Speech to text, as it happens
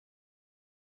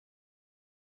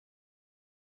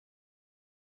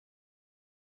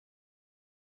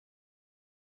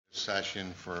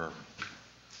Session for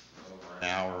over an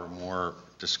hour or more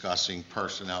discussing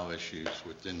personnel issues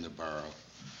within the borough.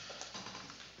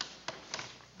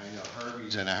 I know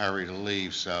Herbie's in a hurry to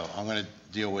leave, so I'm going to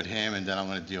deal with him, and then I'm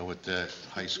going to deal with the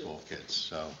high school kids.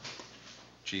 So,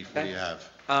 Chief, what do you have?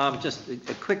 Just a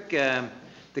quick,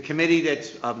 the committee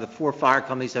that's, of the 4 fire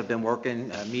companies have been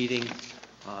working, meeting.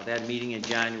 They had a meeting in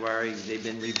January. They've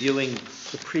been reviewing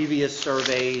the previous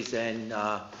surveys and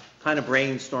kind of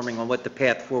brainstorming on what the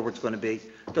path forward is going to be.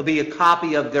 There'll be a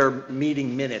copy of their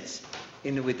meeting minutes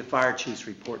with the fire chief's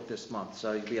report this month,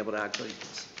 so you'll be able to actually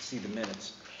see the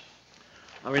minutes.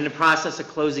 We're in the process of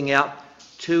closing out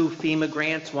 2 FEMA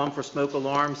grants, one for smoke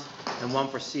alarms and one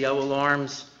for CO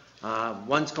alarms.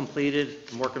 One's completed.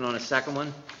 I'm working on a second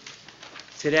one.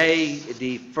 Today,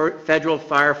 the federal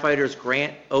firefighters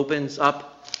grant opens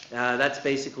up. That's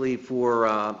basically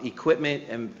for equipment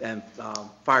and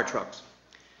fire trucks.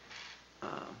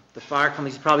 The fire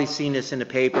companies, you've probably seen this in the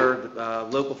paper,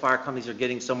 local fire companies are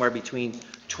getting somewhere between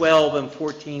 $12,000 and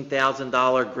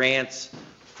 $14,000 grants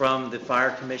from the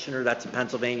fire commissioner. That's a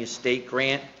Pennsylvania state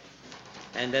grant.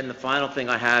 And then the final thing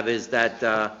I have is that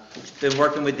been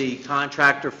working with the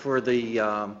contractor for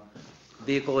the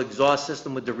vehicle exhaust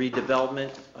system with the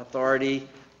redevelopment authority,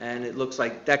 and it looks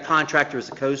like that contractor is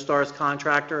a CoStar's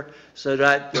contractor, so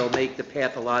that will make the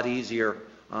path a lot easier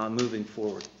moving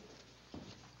forward.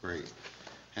 Great.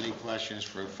 Any questions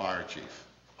for the fire chief?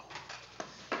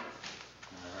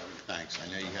 Thanks. I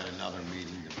know you had another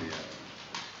meeting to be at.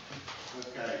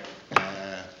 Okay.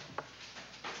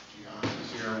 John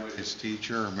is here with his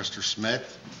teacher, Mr.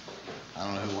 Smith. I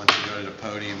don't know who wants to go to the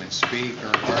podium and speak, or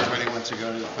if everybody wants to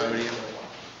go to the podium.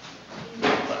 Do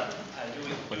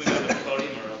we go to the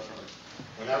podium or up front?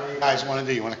 Whatever you guys want to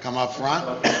do. You want to come up front?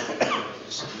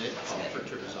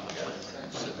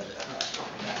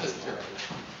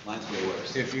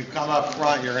 If you come up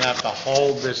front, you're going to have to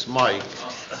hold this mic.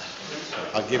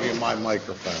 I'll give you my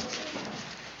microphone.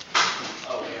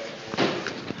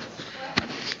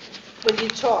 When you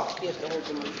talk, you have to hold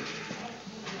the mic.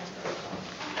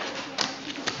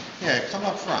 Yeah, come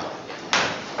up front.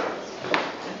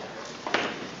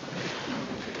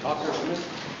 I thought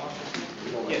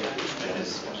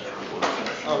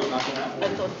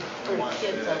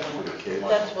for the kids,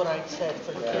 that's what I said,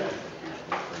 for the kids.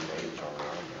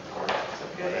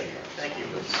 Thank you.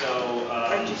 So,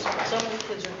 Some of the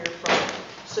kids are here from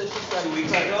social studies. 2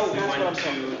 weeks ago, we That's what went I'm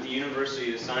talking to the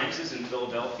University of Sciences in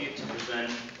Philadelphia to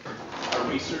present our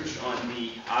research on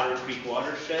the Otter Creek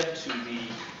watershed to the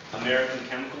American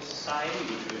Chemical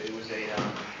Society. It was a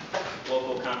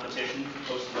local competition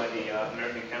hosted by the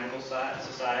American Chemical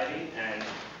Society, and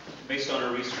based on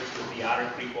our research with the Otter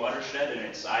Creek watershed and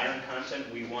its iron content,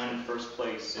 we won first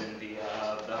place in the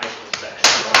high school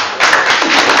section.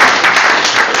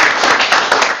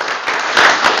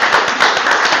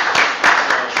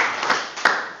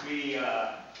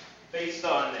 Based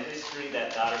on the history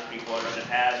that the Otter Creek watershed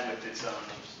has with its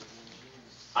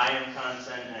iron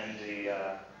content and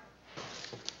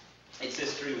its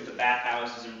history with the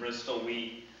bathhouses in Bristol,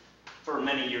 for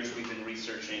many years we've been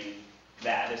researching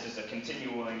that. This is a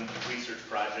continuing research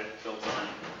project built on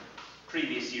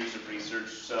previous years of research.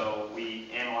 So we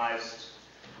analyzed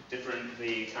the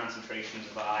concentrations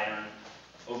of iron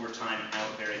over time and how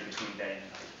it varied between day and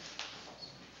night.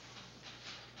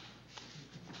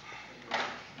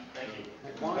 Thank you.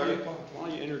 Why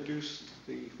don't you introduce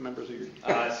the members of your team?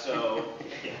 So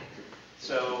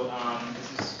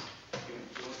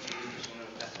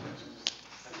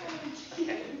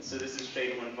this is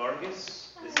Shaylin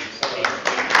Vargas. This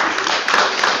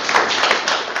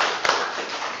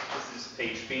is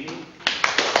Paige Feeney.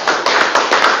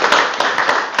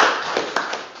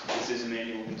 This is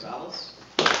Emmanuel Gonzalez.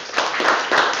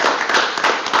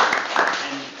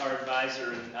 And our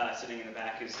advisor sitting in the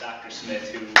back is Dr.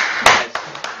 Smith, who has...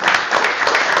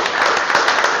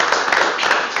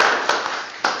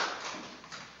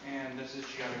 And this is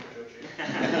Gianni Kojoji.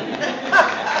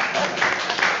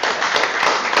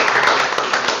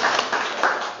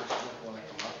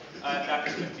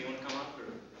 Dr. Smith, do you want to come up? Or?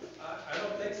 I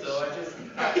don't think so.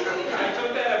 I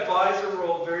took that advisor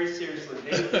role very seriously.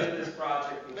 They did this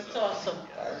project. That's awesome.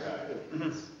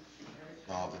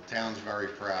 Well, the town's very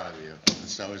proud of you, and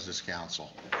so is this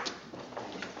council.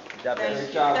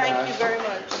 Thank you very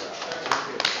much.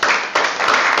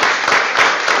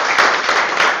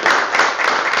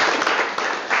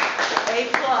 A+. I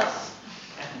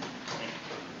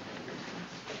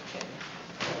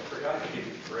forgot to give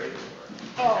you grades.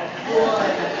 Oh, boy.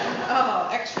 Oh,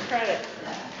 extra credit.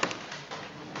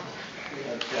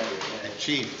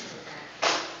 Chief.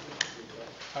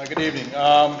 Good evening.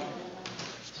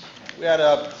 We had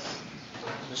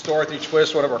Ms. Dorothy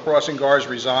Twist, one of our crossing guards,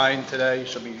 resigned today.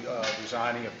 She'll be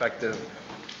resigning effective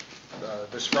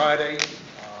this Friday,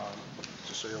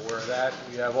 just so you're aware of that.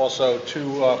 We have also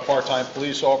 2 part-time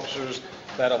police officers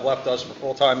that have left us for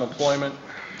full-time employment.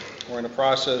 We're in the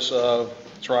process of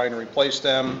trying to replace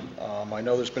them. I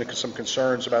know there's been some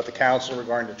concerns about the council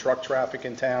regarding the truck traffic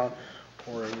in town.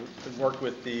 We've worked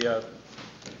with the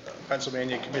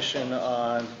Pennsylvania Commission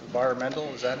on Environmental,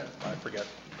 is that it? I forget.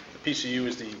 The PCU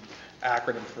is the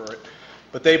acronym for it.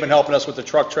 But they've been helping us with the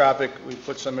truck traffic. We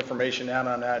put some information out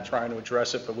on that, trying to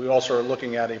address it. But we also are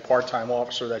looking at a part-time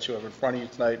officer that you have in front of you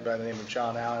tonight by the name of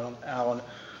John Allen,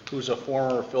 who's a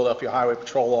former Philadelphia Highway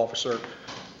Patrol officer,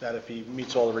 that if he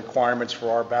meets all the requirements for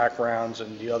our backgrounds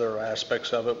and the other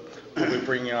aspects of it, we'll be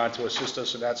bringing on to assist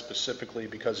us in that specifically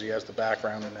because he has the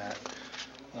background in that.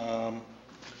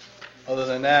 Other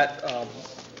than that,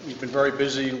 we've been very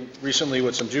busy recently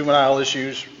with some juvenile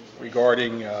issues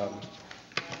regarding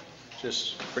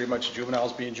just pretty much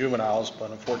juveniles being juveniles, but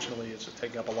unfortunately it's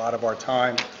taking up a lot of our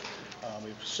time.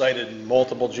 We've cited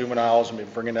multiple juveniles and been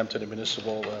bringing them to the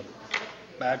municipal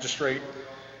magistrate.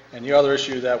 And the other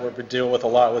issue that we've been dealing with a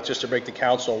lot with, just to make the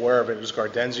council aware of it, is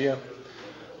Gardenzia.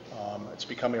 It's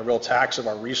becoming a real tax of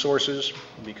our resources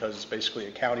because it's basically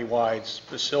a county-wide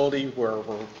facility where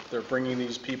they're bringing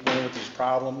these people in with these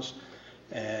problems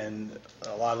and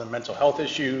a lot of the mental health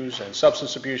issues and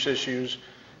substance abuse issues.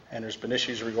 And there's been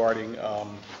issues regarding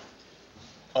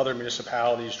other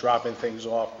municipalities dropping things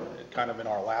off kind of in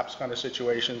our laps kind of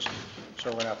situations. So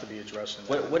we're going to have to be addressing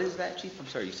that. What is that, Chief? I'm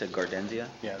sorry, you said Gardenzia?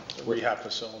 Yeah, it's a rehab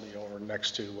facility over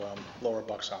next to Lower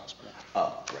Bucks Hospital.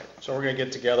 Oh, right. So we're going to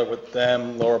get together with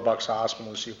them, Lower Bucks Hospital,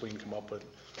 and see if we can come up with,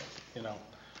 you know,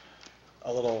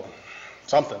 a little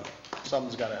something.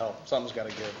 Something's got to help. Something's got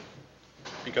to give.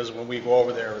 Because when we go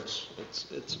over there, it's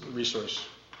a resource.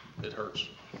 It hurts.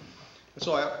 That's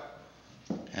all I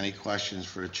have. Any questions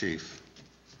for the chief?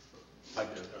 I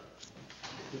do.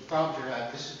 The problem you're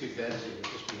at, this is Gardenzia,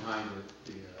 which is behind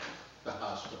the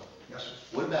hospital. Yes.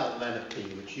 What about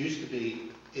Lenape, which used to be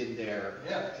in there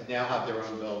and now have their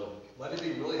own building?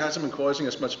 Lenape really hasn't been causing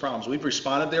us much problems. We've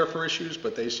responded there for issues,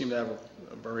 but they seem to have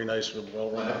a very nice,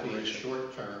 well-run Lenape is operation.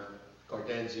 short term,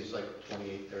 Gardenzia is like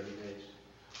 28, 30 days.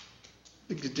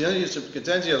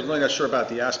 Gardenzia, I'm really not sure about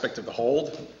the aspect of the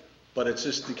hold, but it's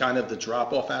just the kind of the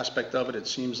drop-off aspect of it. It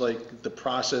seems like the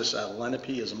process at Lenape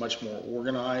is much more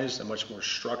organized and much more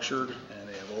structured, and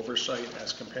they have oversight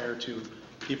as compared to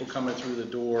people coming through the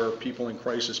door, people in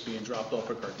crisis being dropped off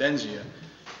at Gardenzia,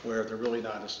 where they're really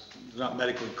not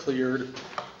medically cleared.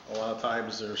 A lot of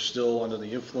times they're still under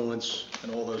the influence,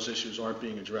 and all those issues aren't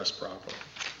being addressed properly.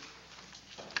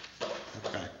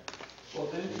 Okay. Well,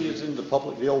 Lenape is in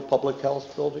the old public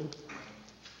health building?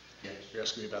 Yes. You're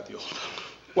asking me about the old.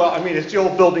 Well, I mean, it's the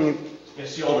old building.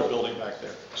 It's the older building back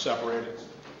there, separated.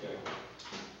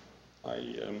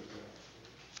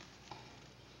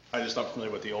 I just not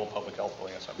familiar with the old public health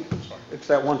building, I'm sorry. It's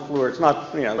that one floor, it's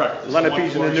not, you know, Right, it's the Lenape's in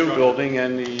the one-floor new structure. building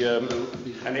and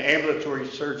the ambulatory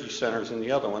surgery center's in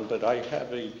the other one, but I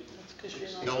have a,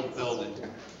 It's the old building,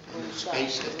 the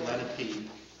space that Lenape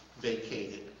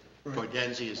vacated.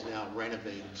 Gardenzia is now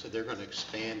renovating, so they're going to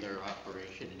expand their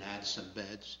operation and add some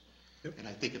beds. And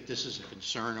I think if this is a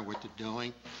concern of what they're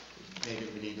doing, maybe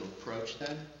we need to approach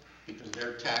them, because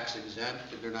they're tax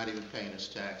exempt, and they're not even paying us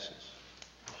taxes.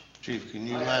 Chief, can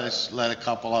you let a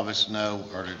couple of us know,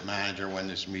 or the manager, when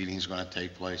this meeting's going to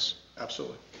take place?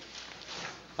 Absolutely.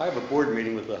 I have a board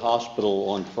meeting with the hospital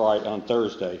on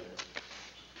Thursday.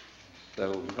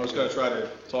 So, I was going to try to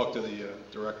talk to the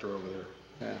director over there,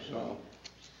 yeah, so.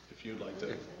 if you'd like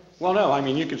to. Well, no, I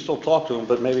mean, you can still talk to him,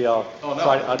 but maybe I'll Oh, no.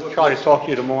 I'll try to talk to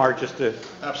you tomorrow just to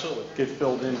Absolutely. get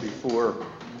filled in before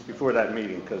that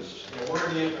meeting, because,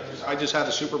 I just had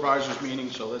a supervisors meeting,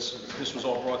 so this was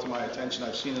all brought to my attention.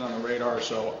 I've seen it on the radar,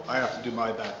 so I have to do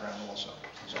my background also.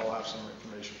 So I'll have some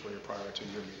information for you prior to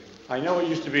your meeting. I know it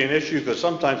used to be an issue, because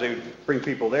sometimes they would bring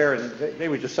people there, and they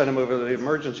would just send them over to the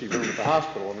emergency room at the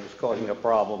hospital, and it was causing a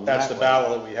problem. That's the that way.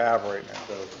 battle that we have right now.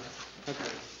 So,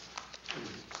 okay.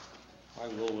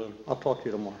 I'll talk to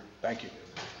you tomorrow. Thank you.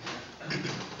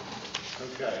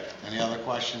 Okay. Any other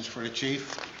questions for the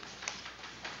chief?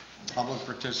 Public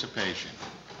participation.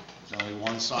 There's only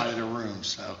one side of the room,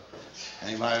 so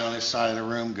anybody on this side of the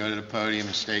room, go to the podium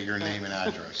and state your name and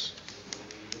address.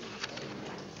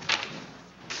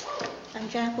 I'm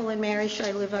Jacqueline Marish.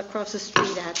 I live across the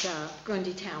street at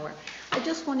Grundy Tower. I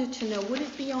just wanted to know, would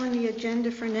it be on the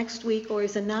agenda for next week, or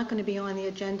is it not going to be on the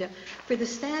agenda for the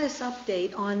status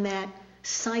update on that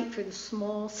site for the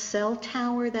small cell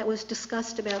tower that was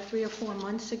discussed about 3 or 4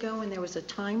 months ago, and there was a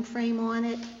time frame on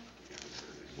it?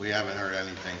 We haven't heard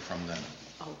anything from them.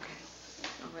 Okay.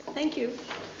 All right, thank you.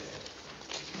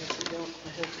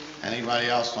 Anybody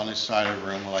else on this side of the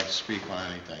room would like to speak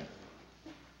on anything?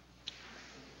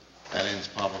 That ends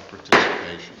public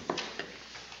participation.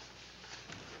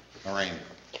 Lorraine?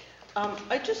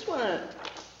 I just want to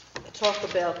talk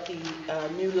about the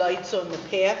new lights on the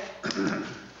path.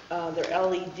 They're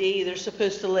LED, they're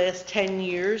supposed to last 10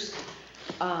 years.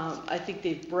 I think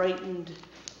they've brightened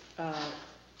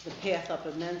the path up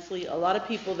immensely. A lot of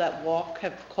people that walk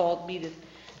have called me to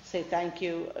say thank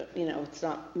you. You know, it's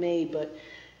not me, but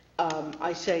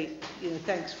I say, you know,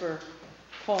 thanks for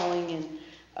calling, and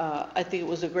I think it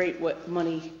was a great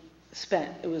money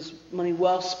spent. It was money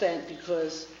well spent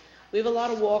because we have a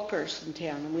lot of walkers in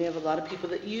town, and we have a lot of people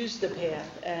that use the path,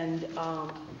 and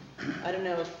I don't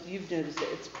know if you've noticed it,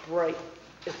 it's bright.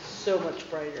 It's so much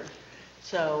brighter.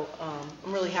 So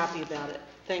I'm really happy about it.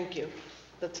 Thank you.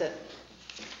 That's it.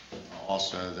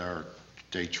 Also,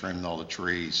 they trimmed all the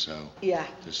trees, so Yeah.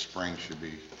 this spring should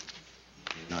be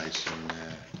nice. And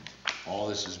all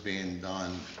this is being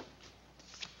done,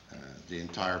 the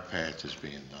entire path is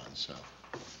being done, so.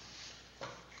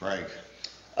 Greg?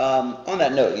 On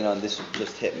that note, you know, and this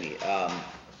just hit me,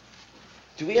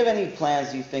 do we have any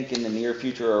plans, do you think, in the near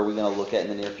future, or are we going to look at in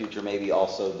the near future, maybe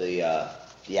also the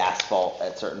asphalt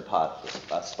at certain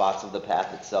spots of the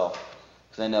path itself?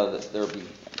 Because I know that there will be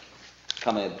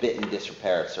coming a bit in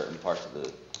disrepair at certain parts of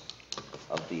the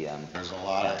There's a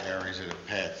lot of areas of the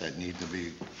path that need to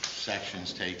be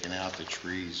sections taken out, the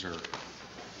trees are,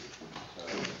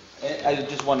 I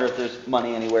just wonder if there's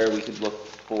money anywhere we could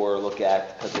look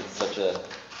at, because it's such a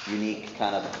unique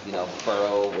kind of, you know,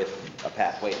 furrow with a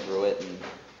pathway through it and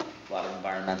a lot of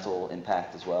environmental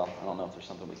impact as well. I don't know if there's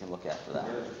something we can look at for that.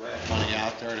 money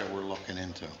out there that we're looking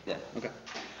into. Yeah, okay.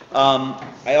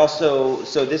 I also,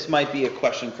 so this might be a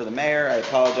question for the mayor. I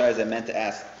apologize, I meant to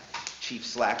ask Chief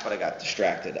Slack, but I got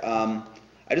distracted.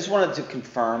 I just wanted to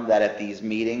confirm that at these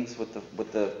meetings with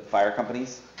the fire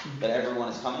companies, that everyone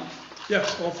is coming?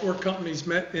 Yes, all 4 companies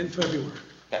met in February.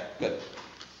 Okay, good.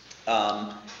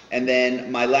 And then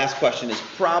my last question is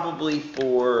probably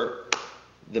for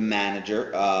the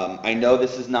manager. I know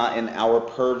this is not in our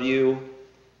purview,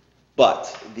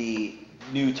 but the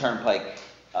new turnpike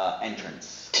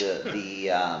entrance,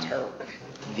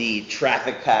 the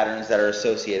traffic patterns that are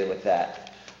associated with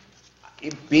that.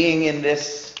 Being in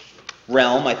this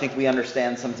realm, I think we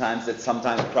understand sometimes that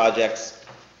sometimes projects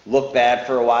look bad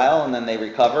for a while and then they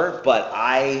recover, but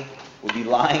I would be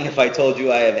lying if I told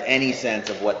you I have any sense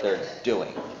of what they're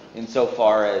doing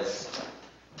insofar as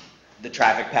the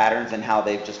traffic patterns and how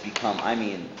they've just become, I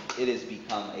mean, it has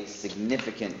become a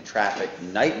significant traffic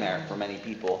nightmare for many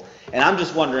people. And I'm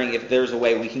just wondering if there's a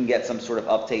way we can get some sort of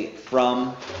update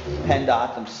from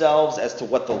PennDOT themselves as to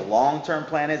what the long-term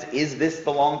plan is. Is this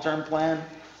the long-term plan?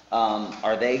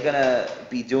 Are they gonna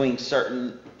be doing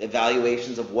certain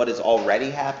evaluations of what is already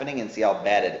happening and see how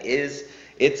bad it is?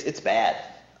 It's bad.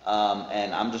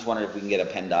 And I'm just wondering if we can get a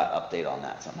PennDOT update on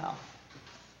that somehow.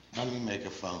 Let me make a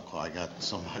phone call. I got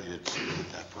somebody that's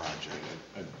with that project.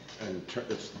 And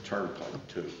it's the turnpike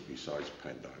too, besides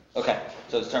PennDOT. Okay,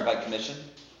 so it's Turnpike Commission?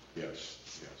 Yes,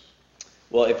 yes.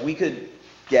 Well, if we could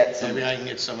get some. Maybe I can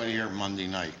get somebody here Monday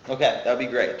night. Okay, that'd be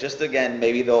great. Just again,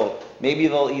 maybe they'll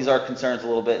ease our concerns a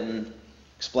little bit and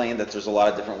explain that there's a lot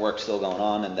of different work still going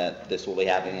on and that this will be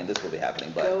happening and this will be happening,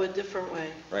 but. Go a different way.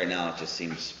 Right now, it just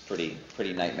seems pretty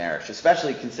nightmarish,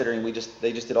 especially considering they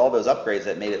just did all those upgrades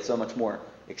that made it so much more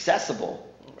accessible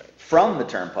from the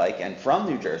turnpike and from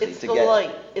New Jersey It's to the get.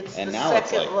 light. It's the And now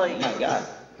it's like, second oh light. my God.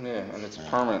 Yeah, and it's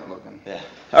permanent looking. Yeah.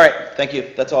 All right, thank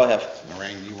you. That's all I have.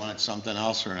 Lorraine, you wanted something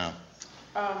else or no?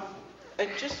 I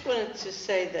just wanted to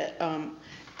say that,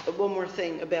 one more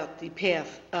thing about the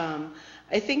path.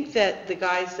 I think that the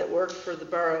guys that work for the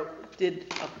borough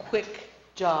did a quick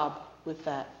job with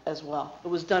that as well. It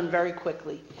was done very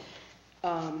quickly.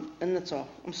 And that's all.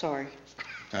 I'm sorry.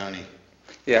 Tony?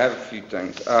 Yeah, I have a few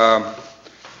things.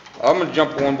 I'm gonna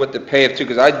jump on with the path too,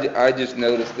 because I just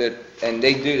noticed that, and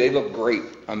they look great.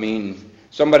 I mean,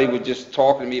 somebody was just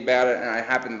talking to me about it, and I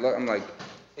happened to look, I'm like,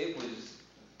 it was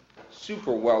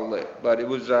super well lit, but it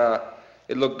was,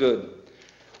 it looked good.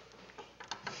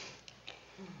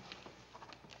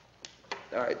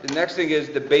 All right, the next thing is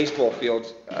the baseball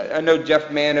fields. I know Jeff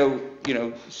Mano, you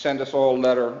know, sent us all a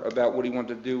letter about what he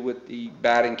wanted to do with the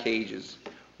batting cages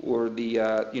or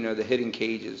the, you know, the hitting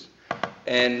cages.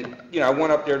 And, you know, I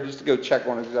went up there just to go check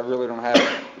on it because I really don't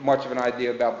have much of an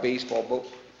idea about baseball. But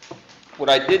what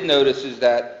I did notice is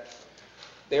that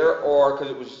there are, because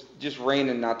it was just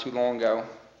raining not too long ago,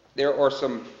 there are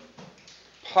some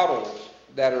puddles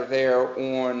that are there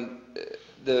on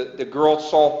the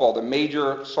girls softball, the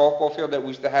major softball field that we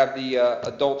used to have the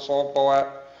adult softball at.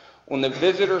 On the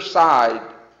visitor side,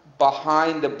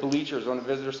 behind the bleachers on the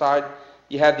visitor side,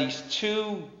 you have these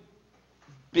two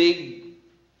big,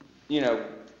 you know,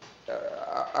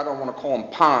 I don't want to call them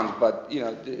ponds, but, you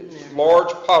know,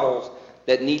 large puddles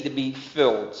that need to be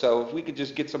filled. So if we could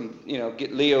just get some, you know,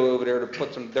 get Leo over there to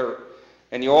put some dirt.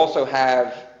 And you also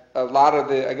have a lot of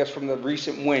the, I guess from the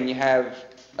recent wind, you have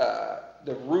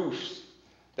the roofs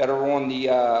that are on the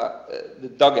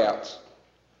dugouts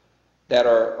that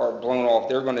are blown off.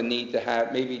 They're going to need to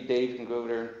have, maybe Dave can go over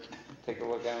there and take a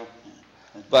look at them.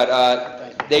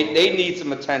 But they need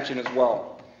some attention as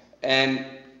well. And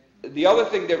the other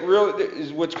thing that really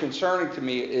is what's concerning to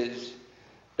me is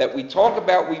that we talk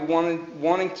about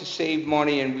wanting to save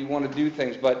money and we want to do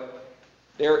things, but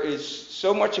there is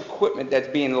so much equipment that's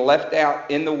being left out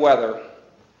in the weather.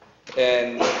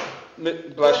 And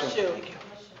bless you.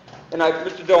 And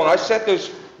Mr. Dillon, I sent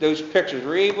those pictures.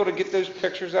 Were you able to get those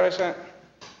pictures that I sent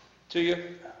to you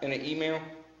in an email?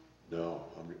 No,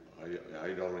 I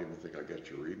don't even think I got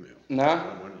your email. No?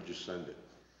 When did you send it?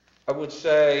 I would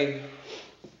say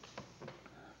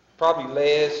probably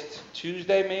last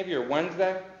Tuesday maybe, or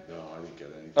Wednesday. No, I didn't get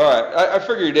anything. All right, I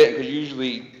figured you didn't, because you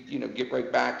usually, you know, get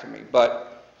right back to me.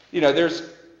 But, you know,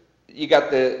 you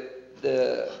got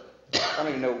the I don't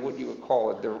even know what you would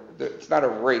call it. It's not a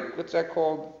rake. What's that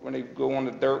called when they go on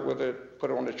the dirt with it, put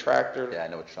it on the tractor? Yeah, I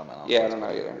know what you're talking about. Yeah, I don't know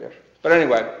either. Yeah. But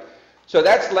anyway, so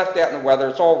that's left out in the weather.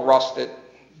 It's all rusted,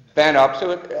 bent up. So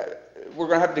we're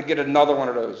going to have to get another one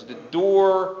of those. The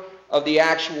door of the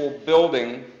actual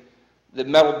building, the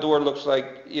metal door looks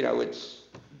like, you know, it's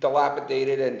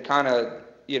dilapidated and kind of,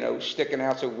 you know, sticking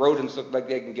out so rodents look like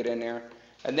they can get in there.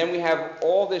 And then we have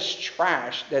all this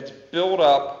trash that's built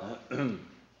up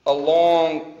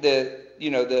along the, you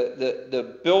know,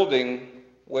 the building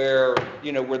where,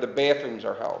 you know, where the bathrooms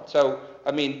are held. So,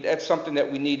 I mean, that's something that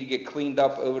we need to get cleaned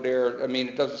up over there. I mean,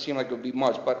 it doesn't seem like it would be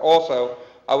much, but also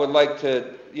I would like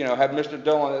to, you know, have Mr.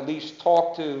 Dillon at least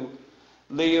talk to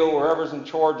Leo or whoever's in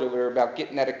charge over there about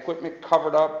getting that equipment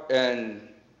covered up and,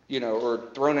 you know, or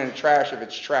thrown in the trash if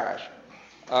it's trash.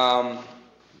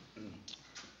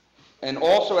 And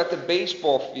also at the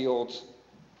baseball fields,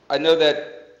 I know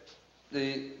that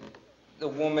the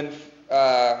woman,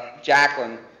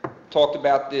 Jacqueline, talked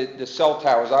about the cell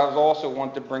towers. I was also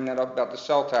wanting to bring that up about the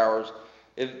cell towers.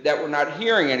 If that we're not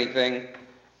hearing anything,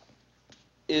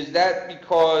 is that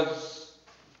because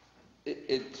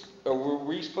were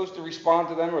we supposed to respond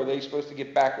to them, or are they supposed to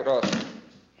get back with us?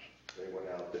 They went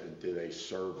out and did a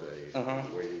survey,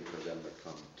 waiting for them to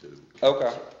come to.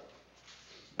 Okay.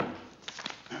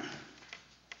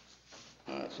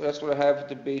 All right, so that's what I have at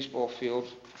the baseball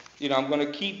fields. You know, I'm going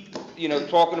to keep, you know,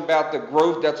 talking about the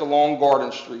growth that's along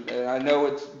Garden Street. And I know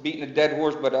it's beating a dead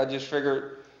horse, but I just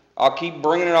figure I'll keep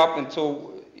bringing it up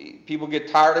until people get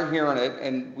tired of hearing it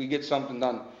and we get something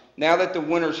done. Now that the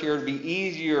winter's here, it'd be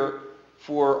easier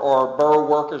for our borough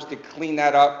workers to clean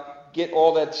that up, get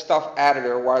all that stuff out of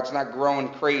there while it's not growing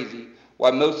crazy,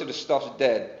 while most of the stuff's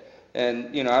dead.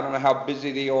 And, you know, I don't know how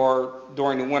busy they are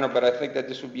during the winter, but I think that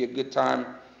this would be a good time,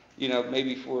 you know,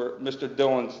 maybe for Mr.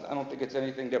 Dillon's. I don't think it's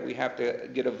anything that we have to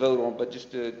get a vote on, but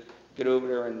just to get over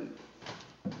there and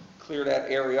clear that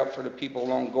area up for the people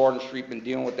along Garden Street. Been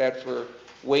dealing with that for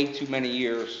way too many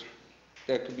years.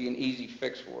 That could be an easy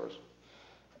fix for us.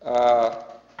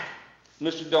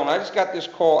 Mr. Dillon, I just got this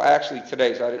call actually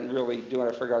today, so I didn't really do it.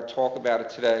 I figured I'd talk about it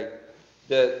today.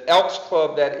 The Elks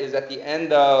Club that is at the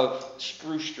end of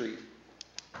Spruce Street,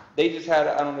 they just had,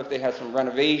 I don't know if they had some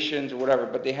renovations or whatever,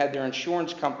 but they had their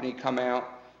insurance company come out,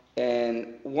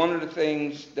 and one of the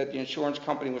things that the insurance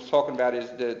company was talking about is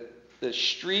the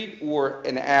street or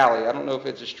an alley. I don't know if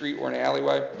it's a street or an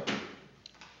alleyway,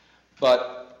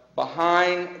 but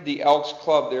behind the Elks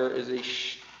Club there is a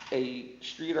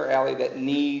street or alley that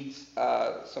needs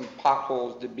some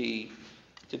potholes to be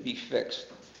fixed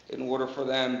in order for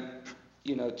them,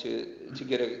 you know, to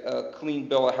get a clean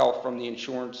bill of health from the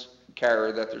insurance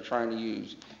carrier that they're trying to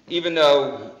use. Even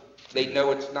though they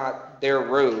know it's not their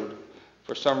road,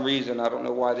 for some reason, I don't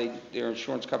know why their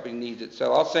insurance company needs it.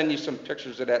 So I'll send you some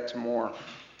pictures of that tomorrow,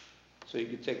 so you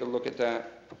can take a look at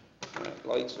that. All right,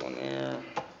 lights on there.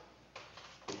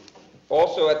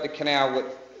 Also at the canal, with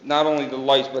not only the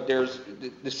lights, but there's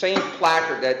the same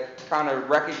placard that kind of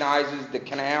recognizes the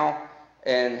canal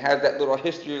and has that little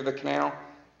history of the canal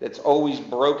that's always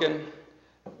broken.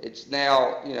 It's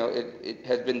now, you know, it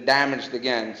has been damaged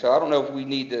again. So I don't know if we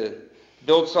need to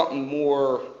build something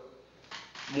more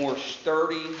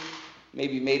sturdy,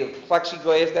 maybe made of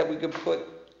plexiglass that we could put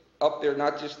up there,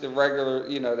 not just the regular,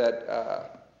 you know,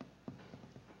 that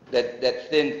that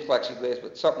thin plexiglass,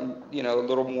 but something, you know, a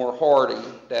little more hardy,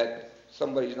 that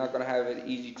somebody's not gonna have an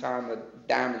easy time of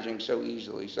damaging so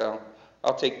easily. So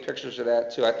I'll take pictures of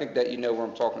that too. I think that you know where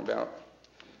I'm talking about.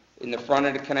 In the front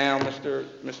of the canal, Mr.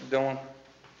 Dillon?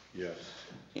 Yes.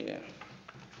 Yeah.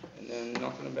 And then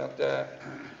nothing about that.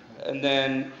 And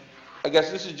then, I guess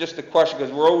this is just a question,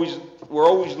 because we're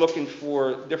always looking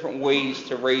for different ways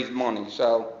to raise money.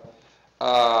 So,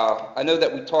 I know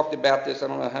that we talked about this, I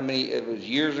don't know how many, it was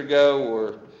years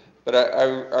ago, but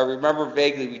I remember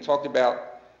vaguely, we talked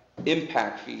about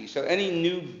impact fees. So any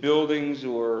new buildings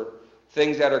or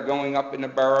things that are going up in the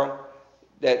borough,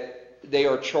 that they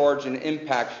are charged an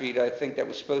impact fee that I think that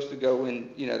was supposed to go in,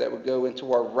 you know, that would go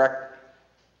into our rec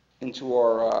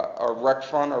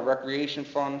fund, our recreation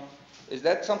fund. Is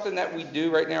that something that we do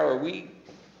right now? Are we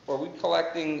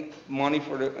collecting money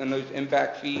for in those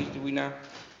impact fees, do we know?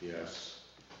 Yes.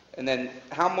 And then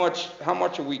how much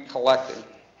are we collecting?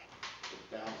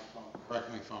 Correct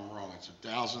me if I'm wrong, it's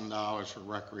 $1,000 for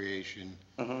recreation,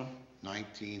 Uh-huh.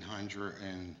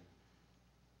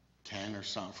 1,910 or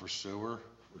something for sewer,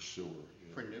 For sewer,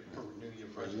 yeah.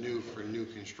 for new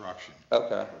construction.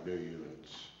 Okay. For new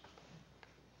units.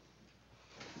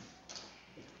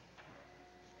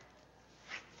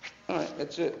 All right,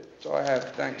 that's it. That's all I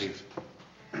have. Thanks.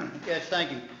 Yes,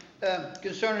 thank you.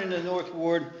 Concerning the North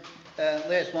Ward,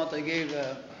 last month I gave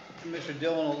Mr.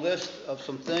 Dillon a list of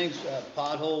some things,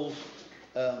 potholes,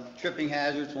 tripping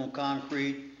hazards on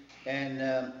concrete,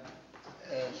 and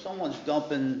someone's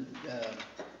dumping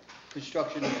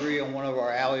construction debris on one of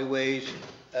our alleyways.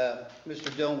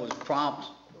 Mr. Dillon was prompt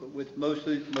with most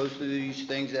of these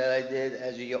things that I did,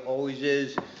 as he always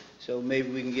is, so maybe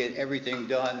we can get everything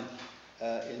done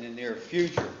in the near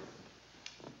future.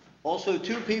 Also,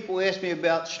 two people asked me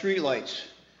about streetlights,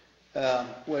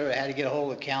 whether I had to get a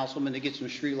hold of a councilman to get some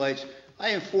streetlights. I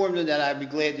informed them that I'd be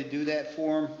glad to do that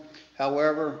for them.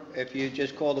 However, if you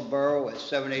just call the borough at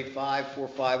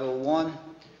 785-4501,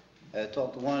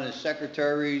 talk to one of the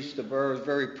secretaries, the borough is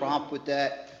very prompt with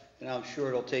that, and I'm sure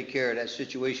it'll take care of that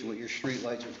situation with your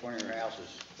streetlights in front of your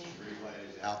houses.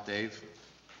 Streetlight is out, Dave.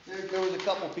 There was a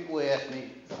couple of people who asked me.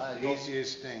 The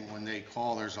easiest thing, when they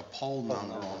call, there's a poll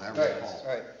number on every Right, pole.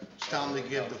 right. Just tell them to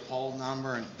give the poll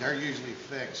number, and they're usually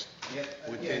fixed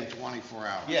within 24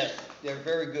 hours. Yes, they're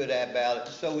very good about it.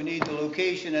 So we need the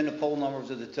location and the pole numbers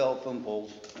of the telephone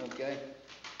poles, okay?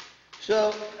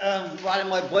 So, riding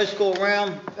my bicycle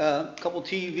around, a couple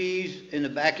TVs in the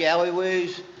back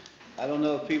alleyways. I don't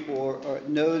know if people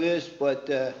know this, but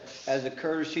as a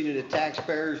courtesy to the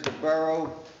taxpayers, the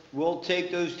borough will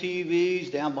take those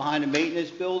TVs down behind the maintenance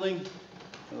building.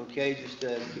 Okay, just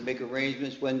to make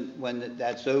arrangements when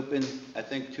that's open, I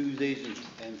think Tuesdays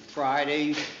and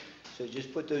Fridays. So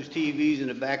just put those TVs in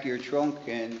the back of your trunk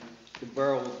and the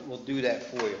borough will do that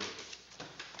for you.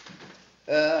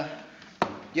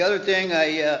 The other thing,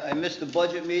 I missed the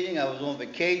budget meeting, I was on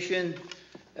vacation.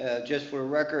 Just for the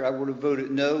record, I would have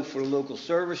voted no for the local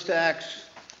service tax.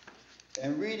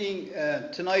 And reading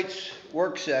tonight's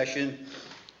work session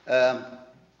about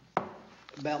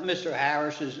Mr.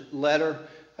 Harris's letter,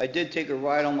 I did take a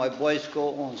ride on my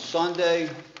bicycle on Sunday.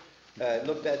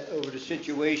 Looked over the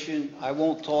situation. I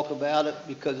won't talk about it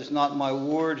because it's not my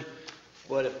ward,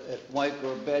 but if Mike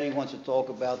or Betty wants to talk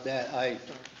about that, I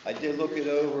did look it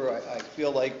over. I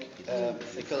feel like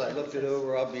because I looked it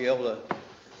over, I'll be able to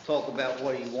talk about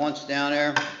what he wants down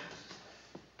there.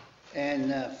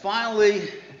 And finally,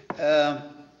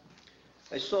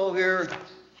 I saw here,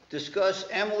 discuss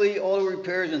Emily Auto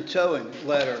Repairs and Towing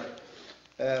letter,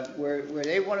 where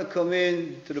they want to come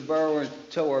in to the borough and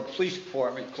tow our police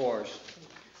department cars.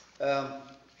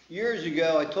 Years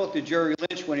ago, I talked to Jerry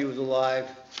Lynch when he was alive,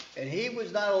 and he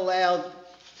was not allowed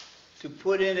to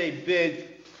put in a bid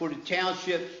for the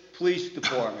township police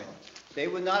department. They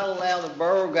would not allow the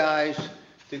borough guys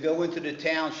to go into the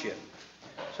township.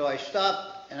 So I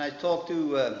stopped and I talked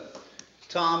to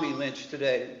Tommy Lynch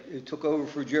today, who took over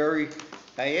for Jerry.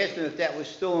 I asked him if that was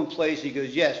still in place. He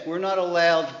goes, yes, we're not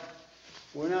allowed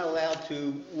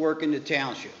to work in the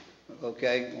township,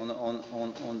 okay,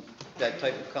 on that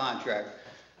type of contract.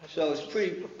 So it's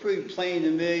pretty plain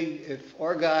to me, if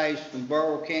our guys from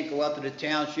borough can't go out to the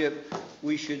township,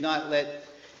 we should not let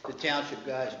the township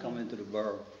guys come into the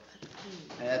borough.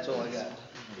 And that's all I got.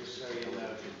 Just so you know,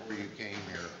 before you came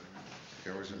here,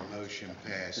 there was a motion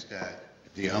passed that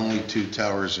the only two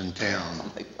towers in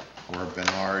town were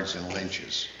Bernard's and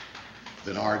Lynch's.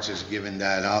 Bernard's has given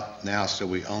that up now, so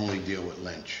we only deal with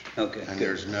Lynch. Okay, And good.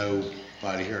 there's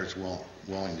nobody here that's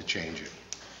willing to change it.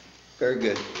 Very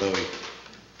good. Louis?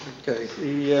 Okay,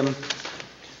 the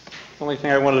only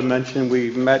thing I wanted to mention, we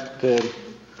met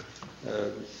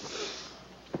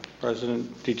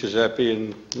President DiGiuseppe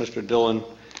and Mr. Dillon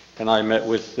and I met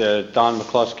with Don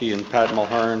McCluskey and Pat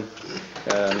Mulhern.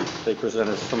 They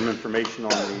presented some information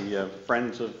on the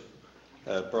Friends of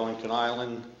Burlington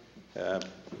Island.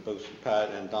 Both Pat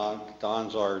and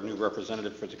Don's our new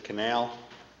representative for the canal,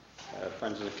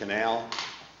 Friends of the Canal,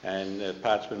 and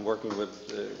Pat's been working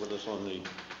with us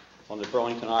on the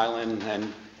Burlington Island,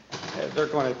 and they're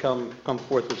going to come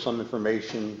forth with some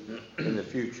information in the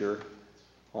future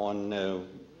on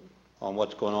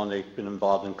what's going on. They've been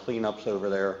involved in cleanups over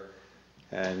there,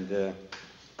 and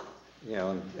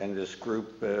and this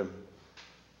group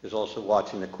is also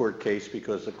watching the court case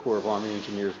because the Corps of Army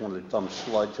Engineers wanted to dump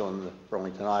sludge on the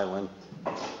Burlington Island.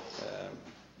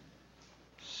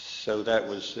 So that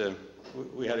was,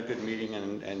 we had a good meeting,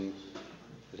 and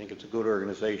I think it's a good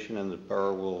organization, and the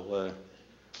borough will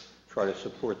try to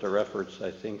support their efforts,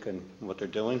 I think, and what they're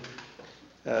doing.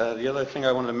 The other thing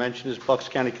I wanted to mention is Bucks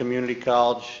County Community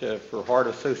College for Heart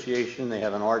Association. They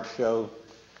have an art show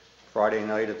Friday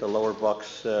night at the Lower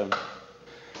Bucks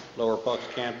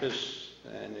campus,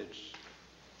 and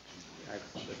I've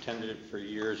attended it for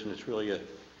years, and it's really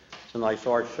it's a nice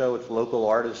art show. It's local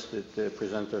artists that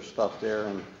present their stuff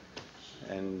there,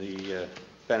 and the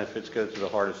benefits go to the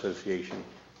Heart Association.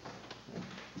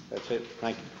 That's it.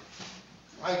 Thank you.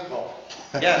 Michael.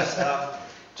 Yes,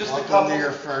 just a Welcome couple. to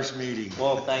your first meeting.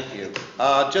 Well, thank you.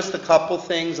 Just a couple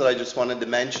things that I just wanted to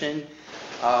mention.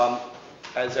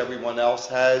 As everyone else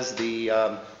has,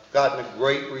 gotten a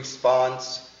great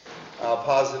response,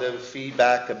 positive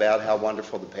feedback about how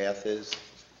wonderful the path is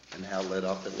and how lit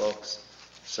up it looks.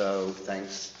 So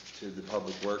thanks to the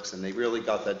Public Works, and they really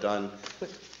got that done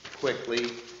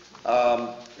quickly.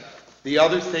 The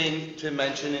other thing to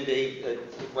mention, and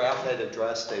Ralph had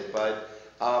addressed it, but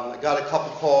I got a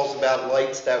couple calls about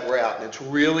lights that were out, and it's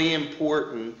really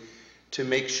important to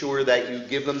make sure that you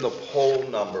give them the pole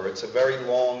number. It's a very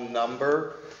long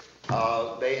number.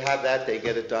 They have that, they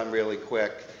get it done really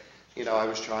quick. I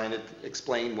was trying to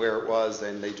explain where it was,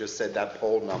 and they just said that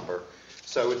pole number.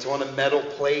 So it's on a metal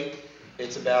plate.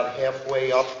 It's about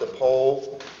halfway up the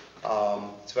pole.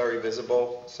 It's very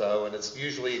visible, and it's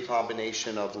usually a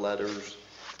combination of letters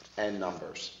and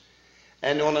numbers.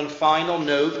 And on a final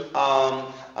note,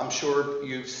 I'm sure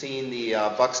you've seen the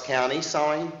Bucks County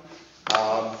sign.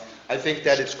 I think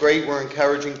that it's great. We're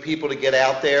encouraging people to get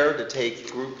out there to take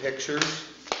group pictures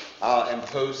and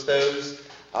post those.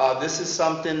 This is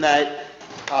something that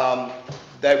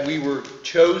we were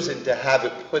chosen to have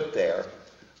it put there.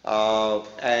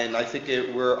 And I think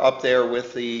we're up there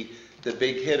with the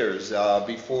big hitters.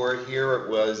 Before here it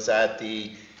was at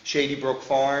the Shady Brook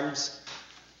Farms.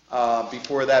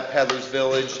 Before that, Peddler's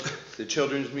Village, the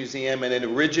Children's Museum, and it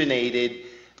originated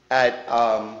at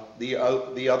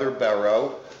the other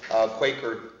borough,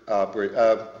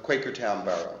 Quakertown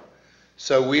Borough.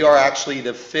 So we are actually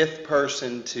the fifth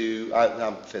location to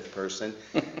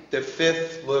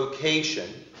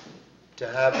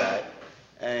have that.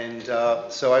 And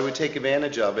so I would take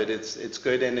advantage of it. It's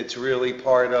good, and it's really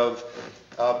part of,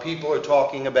 people are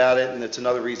talking about it, and it's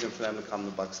another reason for them to come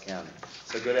to Bucks County.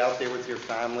 So get out there with your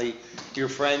family, your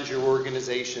friends, your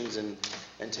organizations, and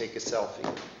take a selfie.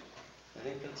 I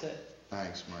think that's it.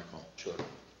 Thanks, Michael. Sure.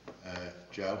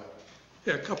 Joe?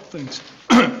 Yeah, a couple things.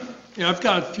 I've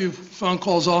got a few phone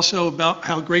calls also about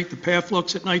how great the path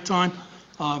looks at nighttime.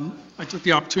 I took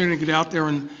the opportunity to get out there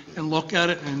and look at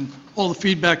it, and all the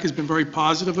feedback has been very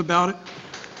positive about it.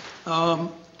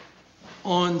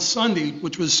 On Sunday,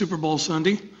 which was Super Bowl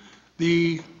Sunday,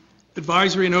 the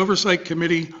Advisory and Oversight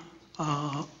Committee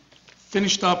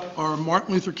finished up our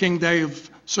Martin Luther King Day of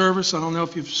Service. I don't know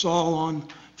if you saw on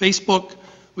Facebook.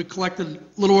 We collected a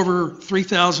little over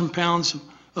 3,000 pounds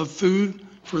of food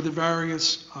for the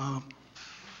various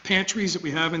pantries that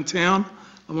we have in town.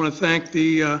 I want to thank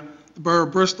the Borough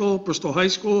of Bristol, Bristol High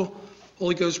School,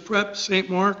 Holy Ghost Prep, St.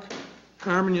 Mark,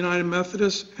 Harriman United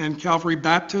Methodist, and Calvary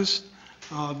Baptist.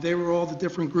 They were all the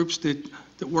different groups that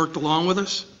worked along with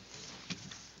us.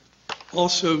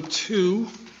 Also, too,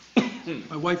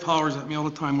 my wife hollers at me all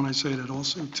the time when I say that,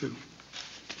 also, too.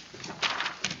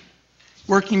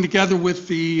 Working together with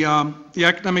the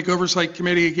Academic Oversight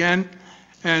Committee again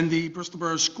and the Bristol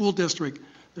Borough School District,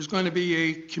 there's going to be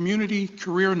a community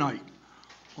career night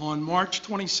on March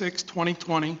 26,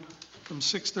 2020, from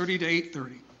 6:30 to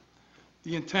 8:30.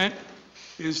 The intent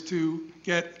is to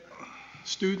get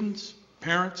students,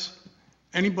 parents,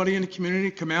 anybody in the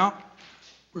community to come out.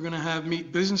 We're going to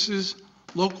meet businesses,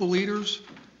 local leaders,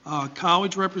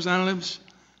 college representatives,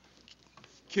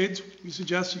 kids. We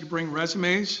suggest you bring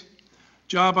resumes,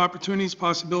 job opportunities,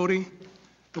 possibility.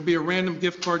 There'll be a random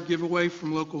gift card giveaway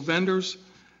from local vendors.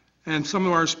 And some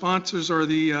of our sponsors are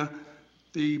the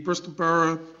Bristol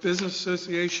Borough Business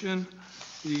Association,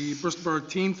 the Bristol Borough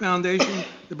Teen Foundation,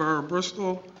 the Borough of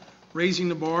Bristol, Raising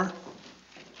the Bar.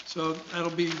 So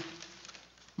that'll be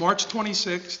March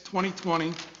 26,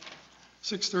 2020,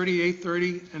 6:30,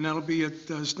 8:30, and that'll be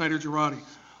at Snyder Girardi.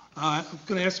 I'm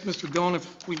going to ask Mr. Dillon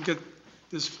if we can get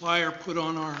this flyer put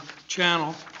on our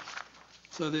channel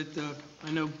so that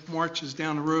I know March is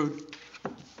down the road.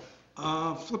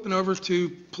 Flipping over to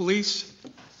police,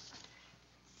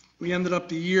 we ended up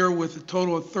the year with a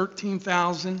total of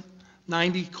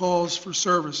 13,090 calls for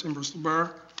service in Bristol Borough.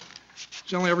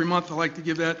 Generally, every month I like to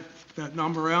give that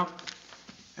number out.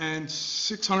 And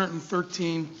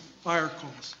 613 fire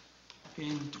calls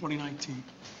in 2019.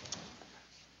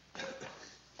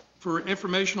 For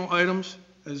informational items,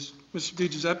 as Mr.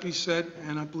 DiGiuseppe said,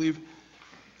 and I believe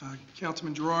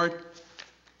Councilman Gerard,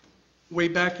 way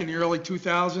back in the early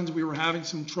 2000s, we were having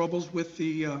some troubles with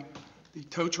the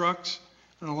tow trucks,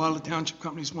 and a lot of the township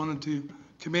companies wanted to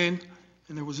come in,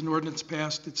 and there was an ordinance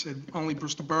passed that said only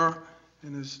Bristol Borough,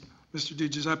 and as Mr.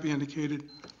 DiGiuseppe indicated,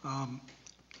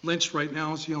 Lynch right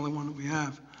now is the only one that we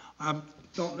have. I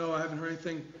don't know, I haven't heard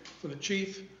anything from the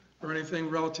chief or anything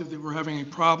relative that we're having any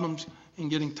problems in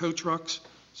getting tow trucks,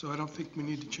 so I don't think we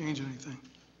need to change anything.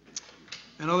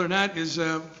 And other than that is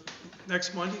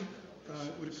next Monday,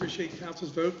 would appreciate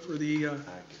council's vote for the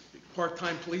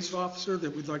part-time police officer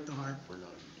that we'd like to hire.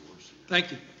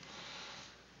 Thank you.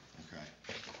 Okay.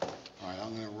 All right,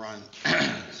 I'm going to run,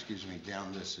 excuse me,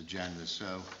 down this agenda.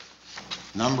 So,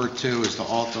 number 2 is to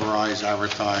authorize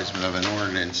advertisement of an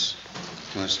ordinance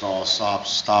to install a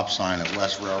stop sign at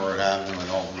West Railroad Avenue and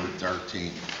Old Route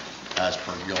 13, as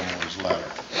per Gilmore's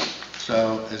letter.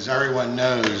 So, as everyone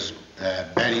knows,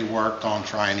 Betty worked on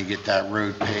trying to get that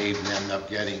road paved and ended up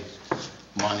getting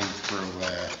money through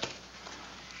the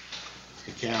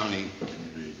county,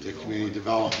 the community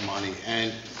development money,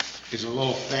 and it's a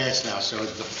little fast now, so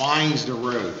it defines the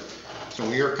road. So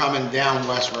when you're coming down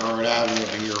West Railroad Avenue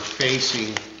and you're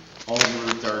facing Old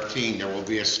Route 13, there will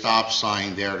be a stop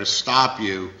sign there to stop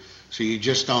you, so you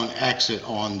just don't exit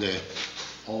on the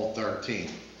Old 13.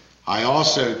 I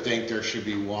also think there should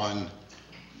be one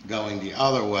going the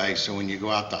other way, so when you go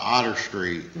out to Otter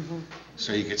Street,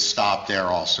 so you could stop there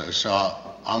also. So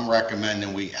I'm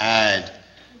recommending we add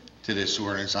to this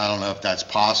ordinance, I don't know if that's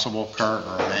possible, Kurt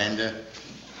or Amanda,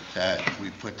 that we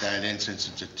put that in since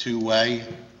it's a two-way.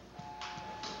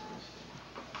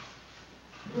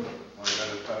 Want to go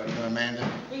to the podium,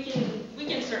 Amanda? We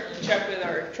can certainly check with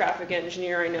our traffic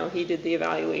engineer. I know he did the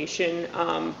evaluation.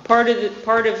 Part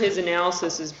of his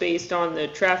analysis is based on the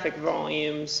traffic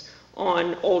volumes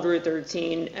on Old Route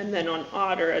 13 and then on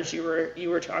Otter, as you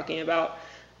were talking about.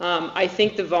 I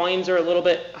think the volumes are a little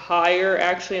bit higher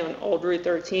actually on Old Route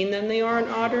 13 than they are on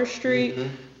Otter Street.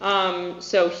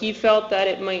 So he felt that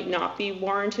it might not be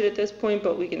warranted at this point,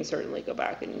 but we can certainly go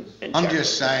back and check. I'm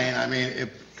just saying, I mean, if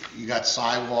you got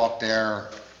sidewalk there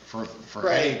for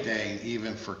anything,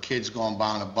 even for kids going by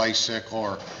on a bicycle,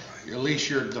 or at least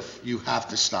you have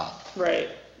to stop. Right.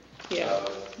 Yeah.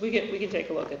 We can take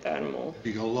a look at that and we'll.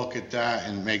 You can look at that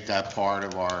and make that part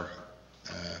of our,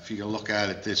 if you can look at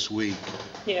it this week.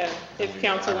 Yeah, if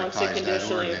council wants to advertise that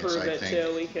conditionally ordinance, approve I it think.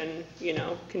 too, we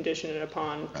can, condition it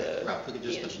upon Ralph, we could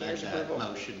the just amend engineer's that approval.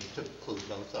 motion to include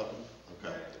both of them.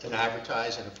 Okay. And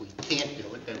advertise, and if we can't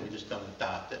do it, then we just don't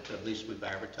adopt it, but at least we've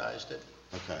advertised it.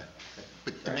 Okay.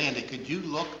 But Amanda, could you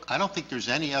look, I don't think there's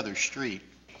any other street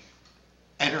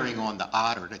entering on the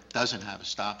Otter that doesn't have a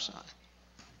stop sign.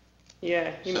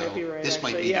 Yeah, you might So be right, this might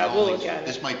actually. be the Yeah, we'll only- look at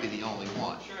This it. might be the only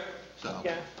one. So.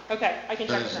 Yeah, okay, I can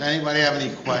So check does with him. anybody have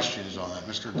any questions on that?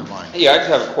 Mr. Devine? Yeah, I just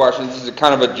have a question. This is a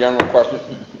kind of a general question.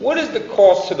 What is the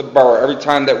cost to the borough every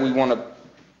time that we want to,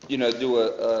 do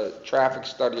a traffic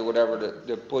study or whatever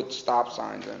to put stop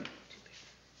signs in?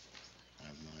 I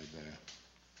have no idea.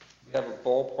 You have a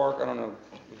ballpark? I don't know.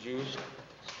 Would you?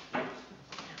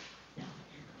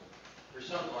 For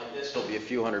something like this, it'll be a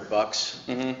few $100.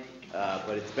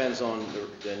 But it depends on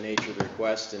the nature of the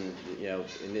request, and,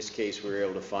 in this case, we were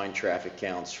able to find traffic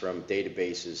counts from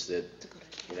databases that,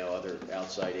 other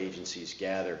outside agencies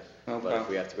gather. But Okay. if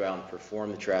we have to go out and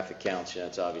perform the traffic counts,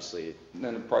 it's obviously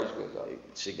Then the price goes up.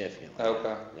 significantly.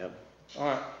 Okay. Yep. All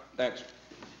right, thanks.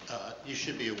 You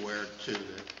should be aware too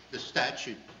that the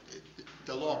statute,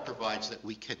 the law provides that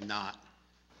we cannot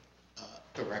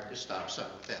direct a stop sign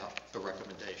without the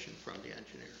recommendation from the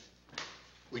engineer.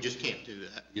 We just can't do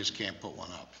that. You just can't put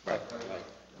one up. Right.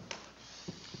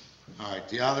 All right,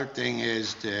 the other thing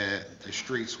is the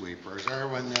street sweeper. As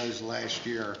everyone knows, last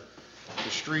year, the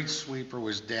street sweeper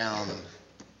was down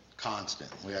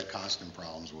constant. We had constant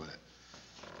problems with it.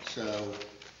 So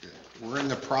we're in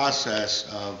the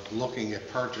process of looking at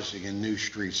purchasing a new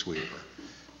street sweeper.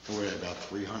 We're at about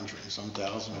 300 and some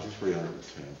thousand?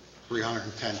 310.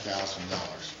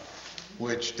 $310,000,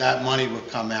 which that money would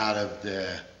come out of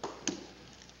the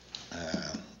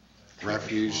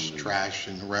refuse, trash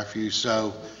and refuse.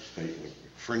 So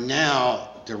for now,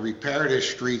 to repair this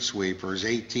street sweeper is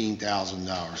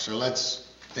 $18,000. So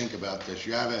let's think about this.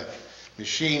 You have a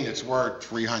machine that's worth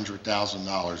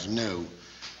 $300,000 new.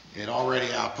 It already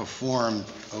outperformed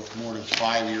more than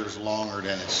 5 years longer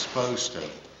than it's supposed to.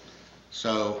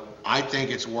 So I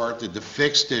think it's worth it to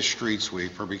fix this street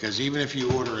sweeper, because even if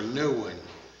you order a new one,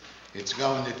 it's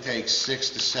going to take 6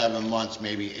 to 7 months,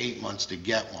 maybe 8 months to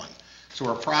get one. So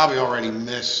we're probably already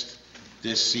missed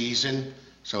this season,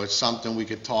 so it's something we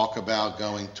could talk about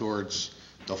going towards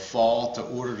the fall to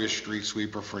order this street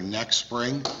sweeper for next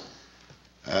spring.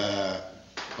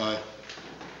 But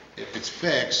if it's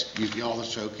fixed, you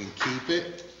also can keep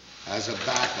it as a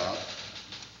backup,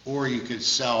 or you could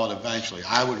sell it eventually.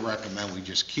 I would recommend we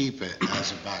just keep it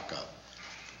as a backup.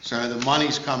 So the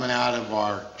money's coming out of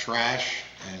our trash,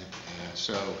 and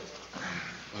so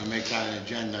I'll make that an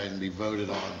agenda and be voted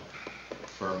on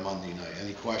for a Monday night.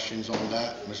 Any questions on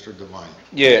that, Mr. Devine?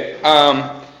 Yeah,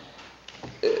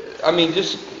 I mean,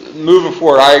 just moving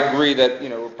forward, I agree that,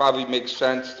 it would probably make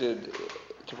sense to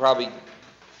probably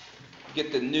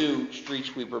get the new street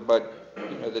sweeper, but,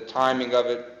 the timing of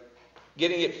it,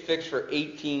 getting it fixed for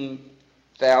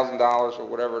 $18,000 or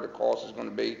whatever the cost is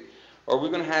gonna be, are we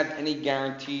gonna have any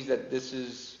guarantees that this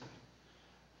is,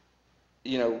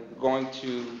 going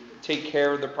to take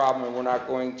care of the problem, and we're not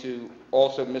going to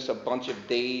also miss a bunch of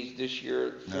days this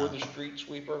year for the street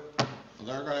sweeper?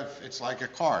 It's like a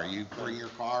car. You bring your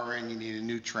car in, you need a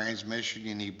new transmission,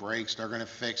 you need brakes, they're gonna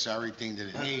fix everything that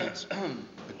it needs.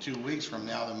 But 2 weeks from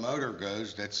now, the motor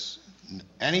goes,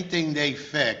 anything they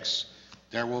fix,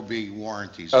 there will be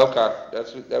warranties. Okay,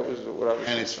 that was what I was.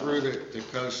 And it's through the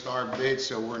CoStar bid,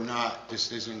 so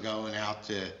this isn't going out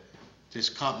to, this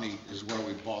company is where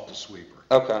we bought the sweeper.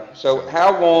 Okay, so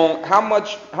how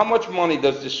much money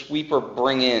does the sweeper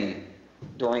bring in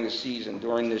during the season,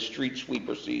 during the street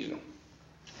sweeper season?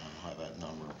 I don't have that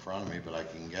number in front of me, but I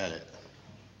can get it.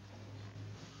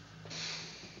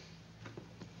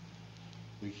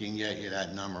 We can get you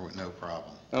that number with no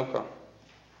problem. Okay.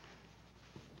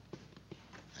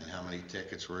 And how many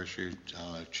tickets were issued,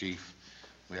 Chief?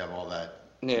 We have all that.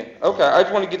 Yeah, okay, I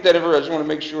just want to get that over, I just want to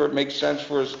make sure it makes sense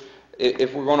for us,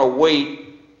 if we're going to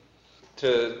wait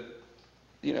to,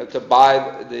 to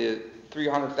buy the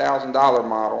 $300,000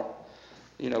 model,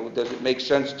 does it make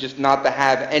sense just not to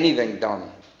have anything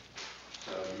done?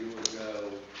 So you would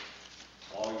go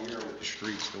all year with the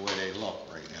streets the way they look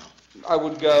right now? I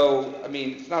would go,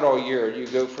 it's not all year, you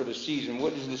go for the season.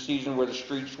 What is the season where the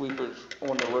street sweeper's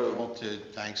on the road? Well, to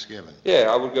Thanksgiving. Yeah,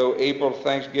 I would go April to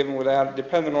Thanksgiving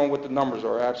depending on what the numbers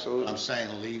are, absolutely. I'm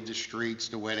saying leave the streets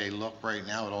the way they look right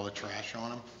now with all the trash on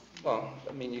them? Well,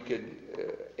 you could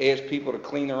ask people to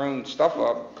clean their own stuff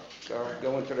up, so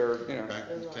go into their, Okay,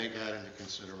 we'll take that into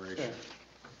consideration.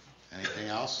 Anything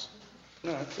else?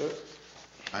 No, that's it.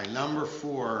 All right, number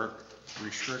 4,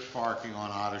 restrict parking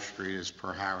on Otter Street as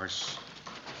per Harris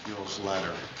Fuels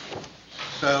letter.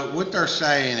 So what they're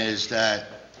saying is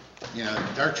that,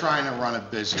 they're trying to run a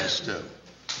business too.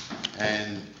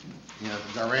 And,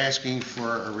 they're asking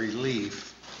for a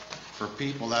relief for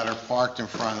people that are parked in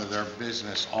front of their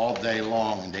business all day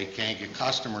long and they can't get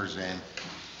customers in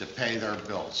to pay their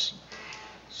bills.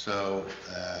 So,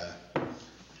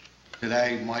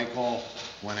 today, Michael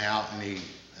went out and he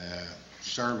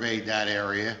surveyed that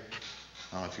area.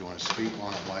 I don't know if you want to speak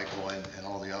on it, Michael, and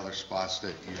all the other spots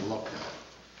that you looked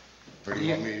at. Or do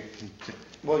you want me to continue?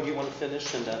 Well, you want to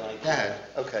finish and then I... Go ahead.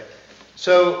 Okay.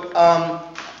 So,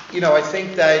 I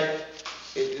think that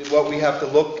what we have to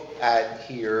look at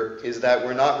here is that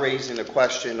we're not raising the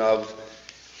question of,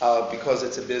 because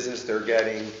it's a business, they're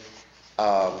getting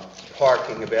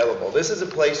parking available. This is a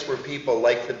place where people,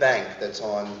 like the bank that's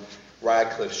on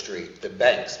Radcliffe Street, the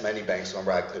banks, many banks on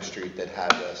Radcliffe Street that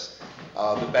have this,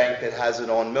 the bank that has it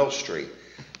on Mill Street.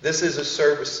 This is a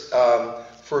service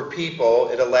for people.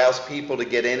 It allows people to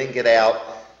get in and get out,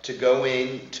 to go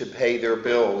in to pay their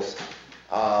bills.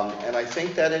 And I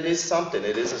think that it is something.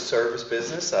 It is a service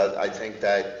business. I think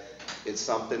that it's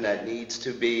something that needs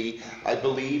to be, I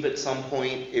believe at some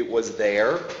point it was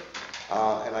there.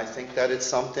 And I think that it's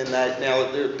something that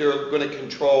now they're going to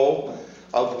control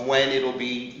of when it'll be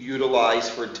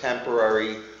utilized for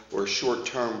temporary or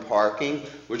short-term parking,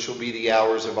 which will be the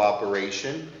hours of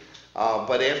operation.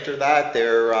 But after that,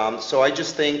 so I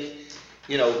just think,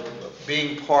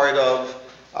 being part of,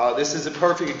 this is a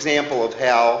perfect example of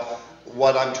how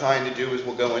what I'm trying to do is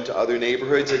we'll go into other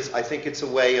neighborhoods. I think it's a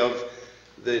way of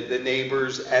the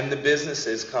neighbors and the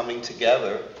businesses coming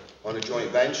together on a joint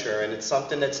venture, and it's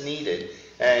something that's needed.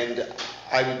 And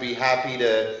I would be happy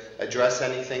to address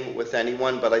anything with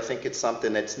anyone, but I think it's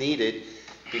something that's needed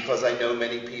because I know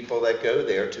many people that go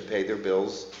there to pay their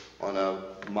bills on a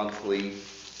monthly,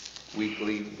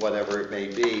 weekly, whatever it may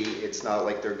be. It's not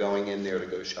like they're going in there to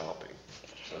go shopping.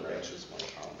 So that's just my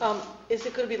comment. Is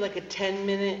it gonna be like a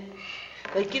 10-minute,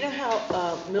 like, you know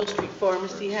how Mill Street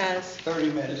Pharmacy has?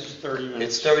 30 minutes. 30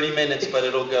 minutes. It's 30 minutes, but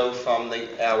it'll go from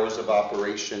the hours of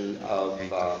operation of,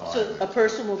 So a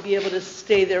person will be able to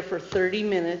stay there for 30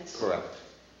 minutes, correct.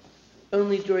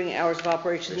 only during hours of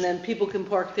operation, and then people can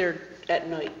park there at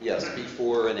night? Yes,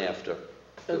 before and after.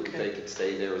 Okay. They could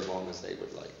stay there as long as they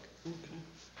would like.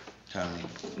 Tony?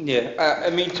 Yeah, I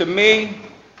mean, to me,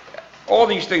 all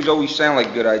these things always sound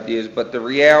like good ideas, but the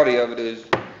reality of it is,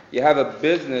 you have a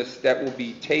business that will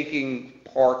be taking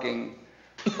parking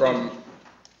from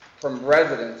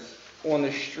residents on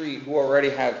the street who already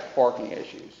have parking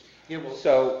issues.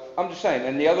 So, I'm just saying,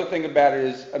 and the other thing about it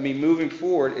is, I mean, moving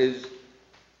forward is,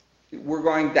 we're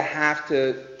going to have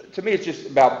to me, it's just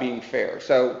about being fair.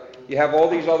 So, you have all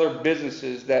these other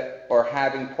businesses that are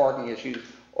having parking issues.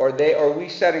 Are we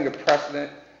setting a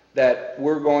precedent that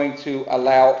we're going to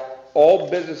allow all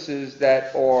businesses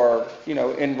that are,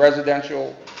 in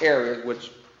residential areas,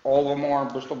 which all of them are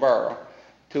in Bristol Borough,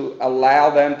 to allow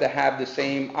them to have the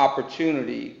same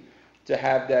opportunity to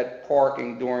have that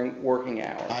parking during working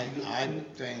hours? I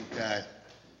think that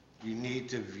you need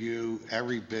to view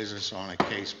every business on a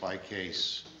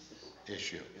case-by-case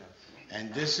issue.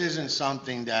 And this isn't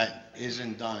something that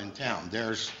isn't done in town.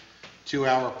 There's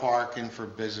 2-hour parking for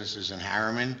businesses in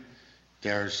Harriman.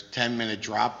 There's 10-minute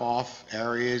drop-off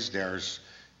areas. There's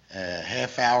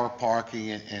half-hour parking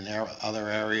in other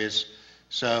areas.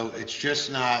 So it's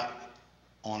just not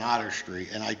on Otter Street.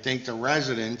 And I think the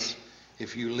residents,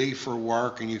 if you leave for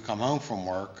work and you come home from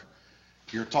work,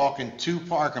 you're talking 2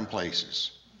 parking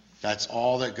places. That's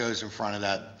all that goes in front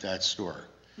of that store.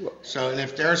 So, and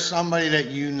if there's somebody that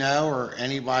you know or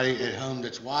anybody at home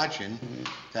that's watching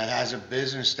that has a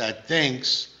business that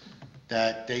thinks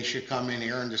that they should come in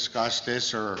here and discuss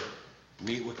this or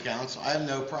meet with council, I have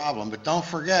no problem. But don't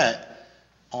forget,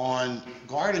 on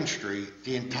Garden Street,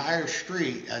 the entire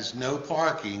street has no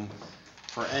parking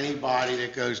for anybody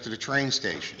that goes to the train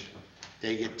station.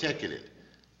 They get ticketed.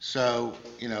 So,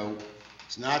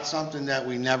 it's not something that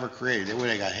we never created.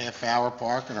 They got half-hour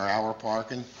parking or hour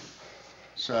parking.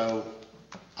 So,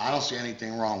 I don't see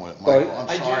anything wrong with it, Michael.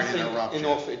 I'm sorry to interrupt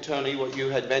you. Tony, what you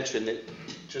had mentioned,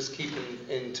 just keep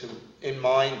in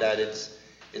mind that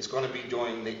it's going to be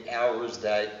during the hours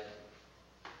that,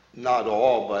 not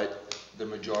all, but the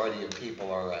majority of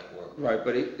people are at work. Right,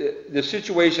 but the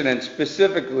situation, and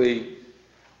specifically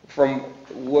from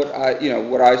what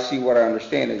I see, what I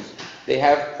understand is, they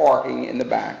have parking in the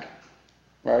back,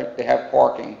 right? They have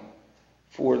parking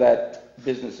for that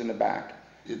business in the back.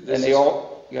 And they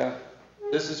all, yeah.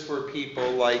 This is for people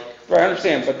like... Right, I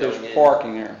understand, but there's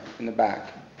parking there in the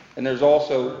back. And there's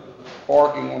also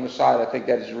parking on the side, I think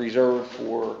that is reserved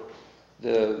for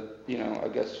the, I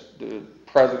guess, the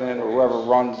president or whoever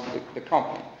runs the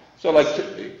company. So like,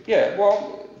 yeah,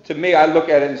 well, to me, I look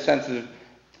at it in the sense of,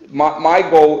 my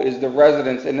goal is the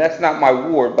residents, and that's not my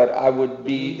ward, but I would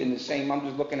be in the same, I'm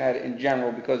just looking at it in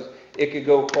general, because it could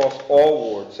go across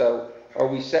all wards. So are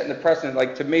we setting the precedent?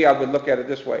 Like, to me, I would look at it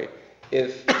this way.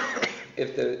 If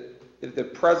the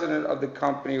president of the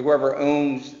company, whoever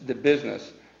owns the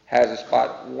business, has a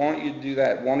spot, why don't you do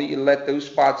that? Why don't you let those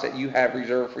spots that you have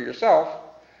reserved for yourself,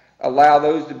 allow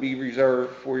those to be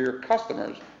reserved for your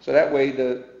customers? So that way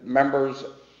the members,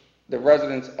 the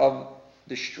residents of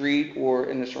the street or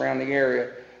in the surrounding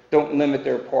area don't limit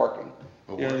their parking.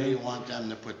 But where do you want them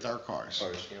to put their cars?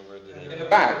 In the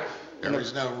back. There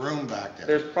is no room back there.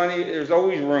 There's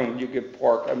always room you could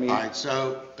park, I mean. All right,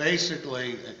 so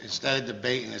basically, instead of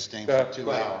debating this thing for 2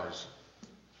 hours,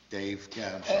 Dave,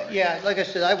 yeah, I'm sorry. Yeah, like I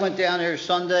said, I went down there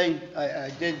Sunday.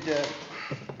 I didn't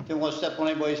want to step on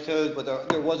anybody's toes, but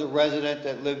there was a resident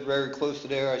that lived very close to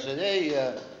there. I said,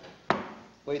 hey,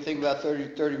 what do you think about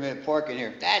 30-minute parking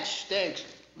here? That stinks.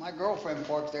 My girlfriend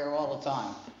parks there all the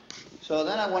time. So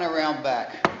then I went around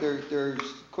back. There's,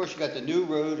 of course, you got the new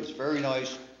road. It's very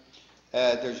nice.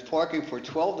 There's parking for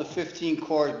 12 to 15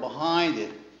 cars behind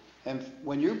it. And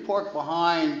when you park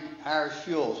behind Harris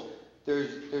Fuels,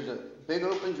 there's a big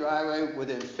open driveway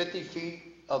within 50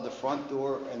 feet of the front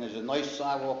door, and there's a nice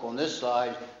sidewalk on this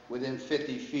side within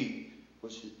 50 feet,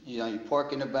 which, you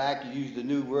park in the back, you use the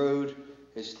new road.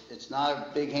 It's not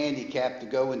a big handicap to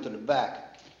go into the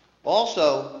back.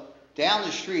 Also, down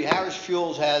the street, Harris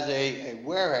Fuels has a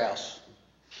warehouse.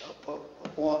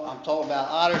 I'm talking about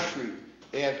Otter Street.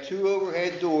 They have 2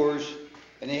 overhead doors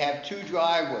and they have 2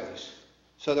 driveways.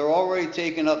 So they're already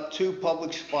taking up 2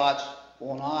 public spots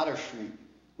on Otter Street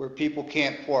where people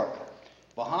can't park.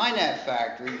 Behind that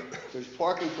factory, there's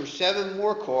parking for 7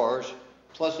 more cars,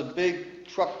 plus a big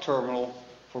truck terminal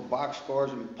for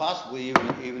boxcars and possibly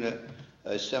even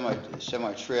a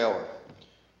semi-trailer.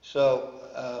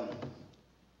 So,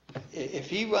 if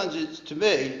he runs it, to me,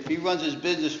 if he runs his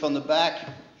business from the back,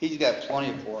 he's got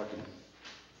plenty of parking.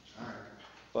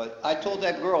 But I told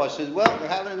that girl, I said, well, we're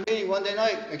having a meeting Monday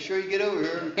night, make sure you get over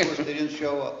here. And of course, they didn't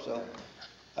show up, so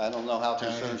I don't know how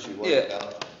concerned she was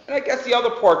about it. And I guess the other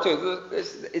part too,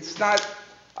 it's not,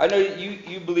 I know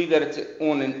you believe that it's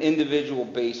on an individual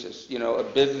basis, you know, a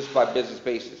business by business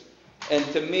basis. And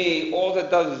to me, all that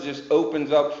does is just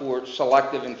opens up for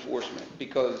selective enforcement,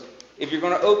 because if you're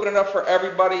gonna open it up for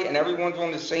everybody and everyone's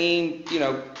on the same, you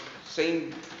know,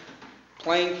 same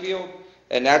playing field,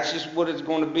 and that's just what it's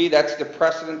going to be, that's the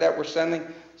precedent that we're sending.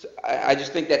 So I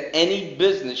just think that any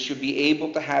business should be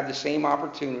able to have the same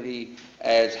opportunity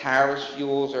as Harris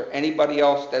Fuels or anybody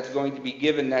else that's going to be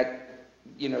given that,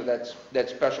 you know, that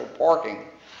special parking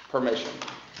permission.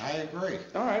 I agree.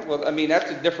 All right, well, I mean, that's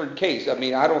a different case. I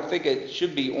mean, I don't think it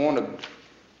should be on a,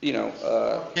 you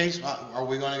know, Case, are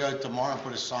we gonna go tomorrow and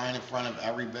put a sign in front of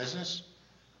every business?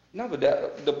 No, but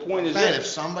the point is Ben, if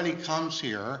this. somebody comes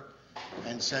here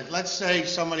and said, let's say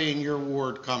somebody in your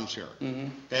ward comes here.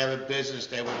 They have a business,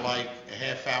 they would like a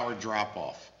half-hour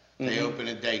drop-off. They open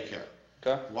a daycare.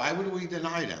 Okay. Why would we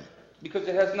deny them? Because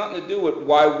it has nothing to do with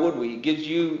why would we. It gives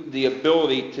you the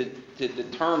ability to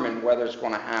determine whether it's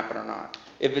going to happen or not.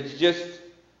 If it's just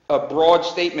a broad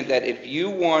statement that if you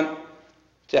want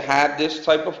to have this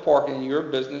type of parking in your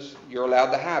business, you're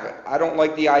allowed to have it. I don't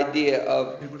like the idea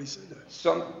of Anybody said that?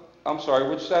 I'm sorry,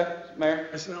 what'd you say, Mayor?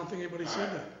 I said, I don't think anybody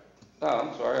said that. Oh,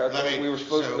 I'm sorry, I thought we were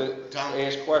supposed to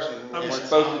ask questions. We I weren't was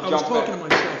supposed to I was jump talking in. to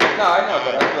myself. No, I know,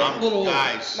 but I thought.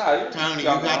 Guys, No, you Tony, you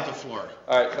jump got in. the floor.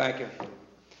 All right, thank you.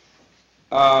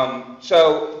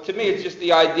 So to me, it's just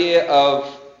the idea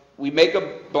of, we make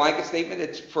a blanket statement,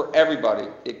 it's for everybody.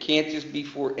 It can't just be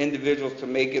for individuals to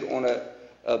make it on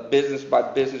a business by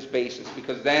business basis,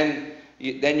 because then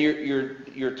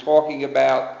you're talking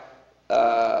about,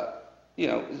 you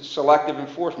know, selective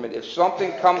enforcement. If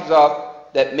something comes up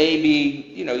that maybe,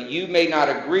 you know, you may not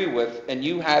agree with, and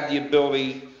you have the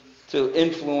ability to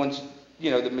influence,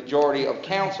 you know, the majority of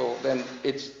council, then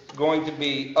it's going to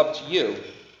be up to you,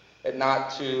 and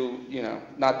not to, you know,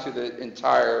 not to the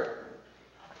entire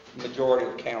majority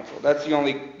of council. That's the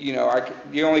only, you know,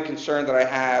 the only concern that I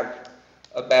have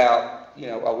about, you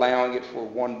know, allowing it for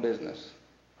one business.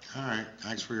 All right,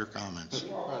 thanks for your comments.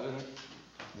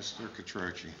 Mr.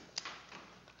 Catroci.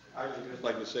 I would just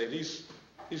like to say, these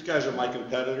guys are my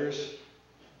competitors,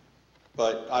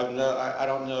 but I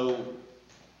don't know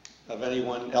of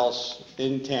anyone else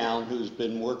in town who's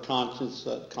been more conscious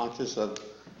of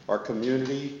our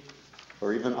community,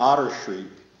 or even Otter Street,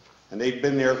 and they've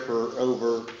been there for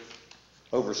over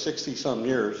 60-some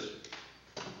years,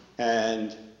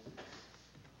 and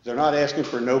they're not asking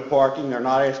for no parking, they're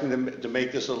not asking them to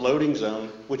make this a loading zone,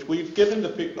 which we've given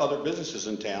to other businesses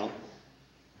in town.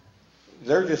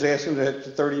 They're just asking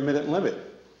the 30-minute limit,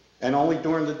 and only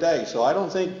during the day. So I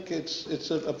don't think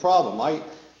it's a problem.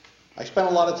 I spent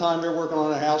a lot of time there working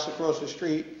on a house across the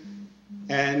street,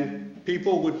 and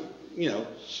people would, you know,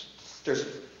 there's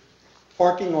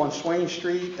parking on Swain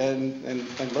Street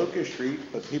and Locust Street,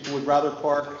 but people would rather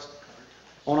park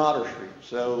on Otter Street.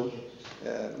 So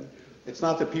it's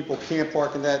not that people can't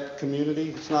park in that community.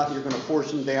 It's not you're going to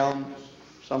force them down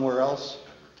somewhere else.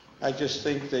 I just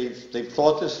think they've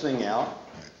thought this thing out,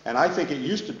 and I think it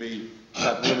used to be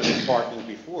that limited parking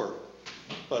before.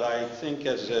 But I think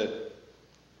as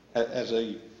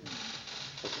an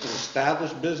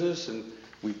established business, and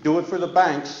we do it for the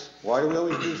banks, why do we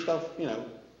always do stuff, you know?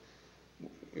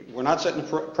 We're not setting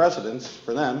precedents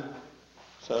for them,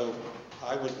 so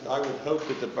I would hope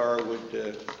that the borough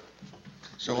would.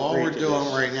 So all we're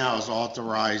doing right now is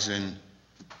authorizing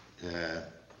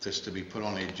this to be put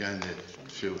on the agenda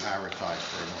to advertise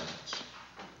for an ordinance.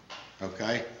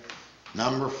 Okay?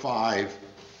 Number 5,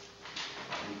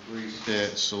 increase the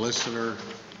solicitor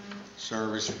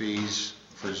service fees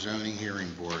for zoning hearing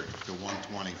board to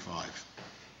 $125.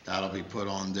 That'll be put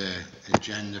on the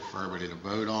agenda for everybody to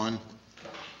vote on.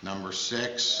 Number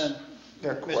 6.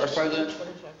 Mr. President,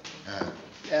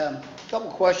 a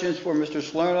couple questions for Mr.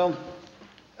 Salerno.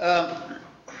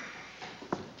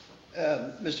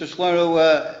 Mr. Salerno,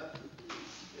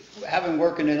 having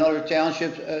working in other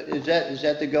townships, is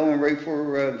that the going rate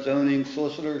for zoning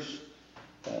solicitors?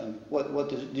 Do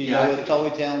you know what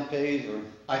Tullytown pays, or?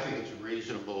 I think it's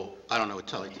reasonable, I don't know what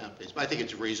Tullytown pays, but I think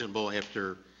it's reasonable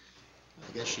after,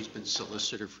 I guess she's been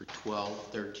solicitor for 12,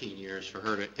 13 years, for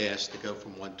her to ask to go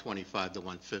from 125 to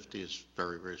 150 is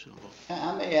very reasonable.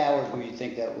 How many hours would you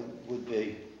think that would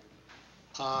be?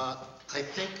 I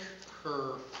think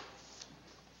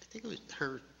it was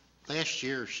her, last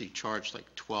year she charged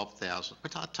like 12,000. We're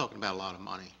not talking about a lot of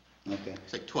money. Okay.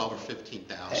 It's like 12 or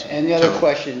 15,000. And the other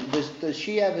question, does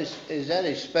she have, is that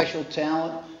a special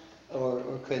talent,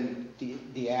 or can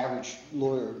the average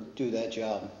lawyer do that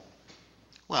job?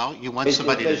 Well, you want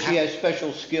somebody Does she have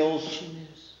special skills?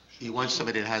 You want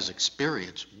somebody that has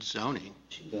experience with zoning.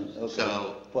 Okay.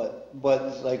 So,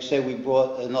 But like say we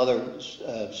brought another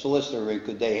solicitor in,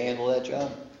 could they handle that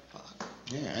job?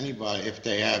 Yeah, anybody, if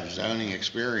they have zoning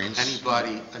experience.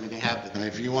 anybody, I mean, they have And the,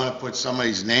 if you want to put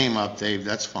somebody's name up, Dave,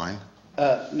 that's fine.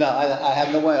 No, I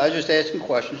have no way, I was just asking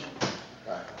questions.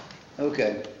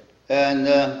 Okay, and,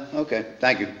 okay,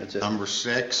 thank you, that's it. Number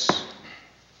 6,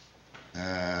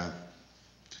 to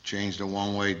change the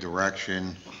one-way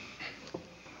direction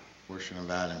portion of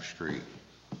Adam Street.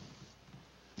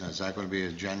 Now, is that going to be an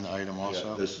agenda item Yeah,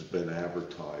 also? this has been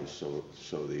advertised, so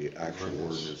the actual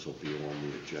ordinance will be on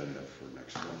the agenda for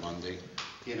next Monday.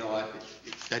 you know what,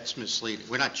 that's misleading.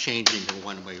 We're not changing the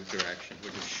one-way direction. We're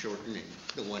just shortening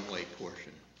the one-way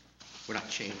portion. We're not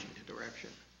changing the direction.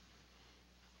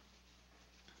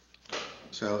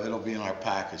 So it'll be in our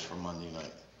package for Monday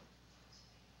night.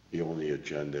 Be on the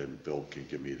agenda, and Bill can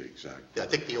give me the exact. I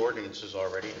think the ordinance is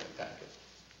already in the packet.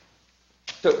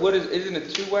 So isn't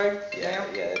it two-way now?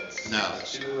 Yeah, it's. No,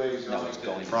 it's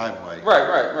Driveway.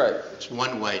 Right. it's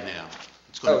one-way now.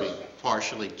 It's going to be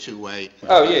partially two-way.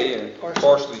 Oh, yeah,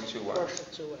 partially two-way. Partial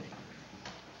two-way.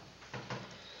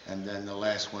 And then the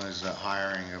last one is the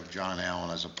hiring of John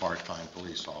Allen as a part-time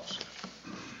police officer,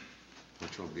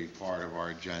 which will be part of our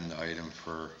agenda item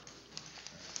for.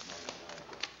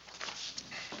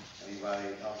 Anybody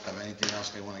else have anything else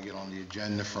they want to get on the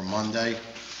agenda for Monday?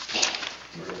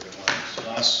 Or they want to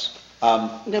discuss?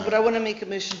 No, but I want to make a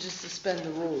motion to suspend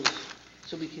the rules,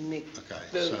 so we can make. Okay,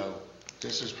 vote. so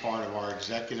this is part of our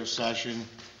executive session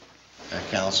that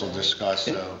council discussed,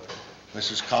 so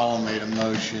Mrs. Cullen made a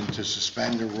motion to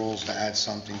suspend the rules to add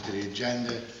something to the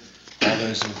agenda. All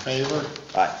those in favor?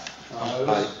 Aye.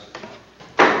 Opposed?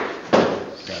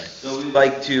 Okay. So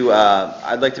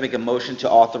I'd like to make a motion to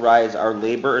authorize our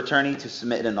labor attorney to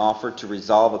submit an offer to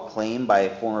resolve a claim by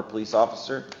a former police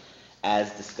officer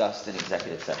as discussed in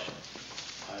executive session.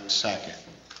 I have a second.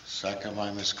 Second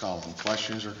by Ms. Cullen.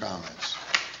 Questions or comments?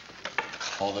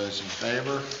 All those in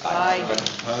favor? Aye.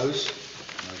 Opposed?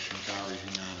 Motion carries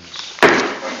unanimous.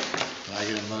 Can I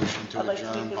get a motion to I'd like to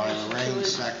adjourn make a by motion Lorraine, to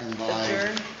second by?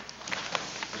 adjourn.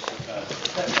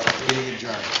 Meeting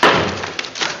adjourned.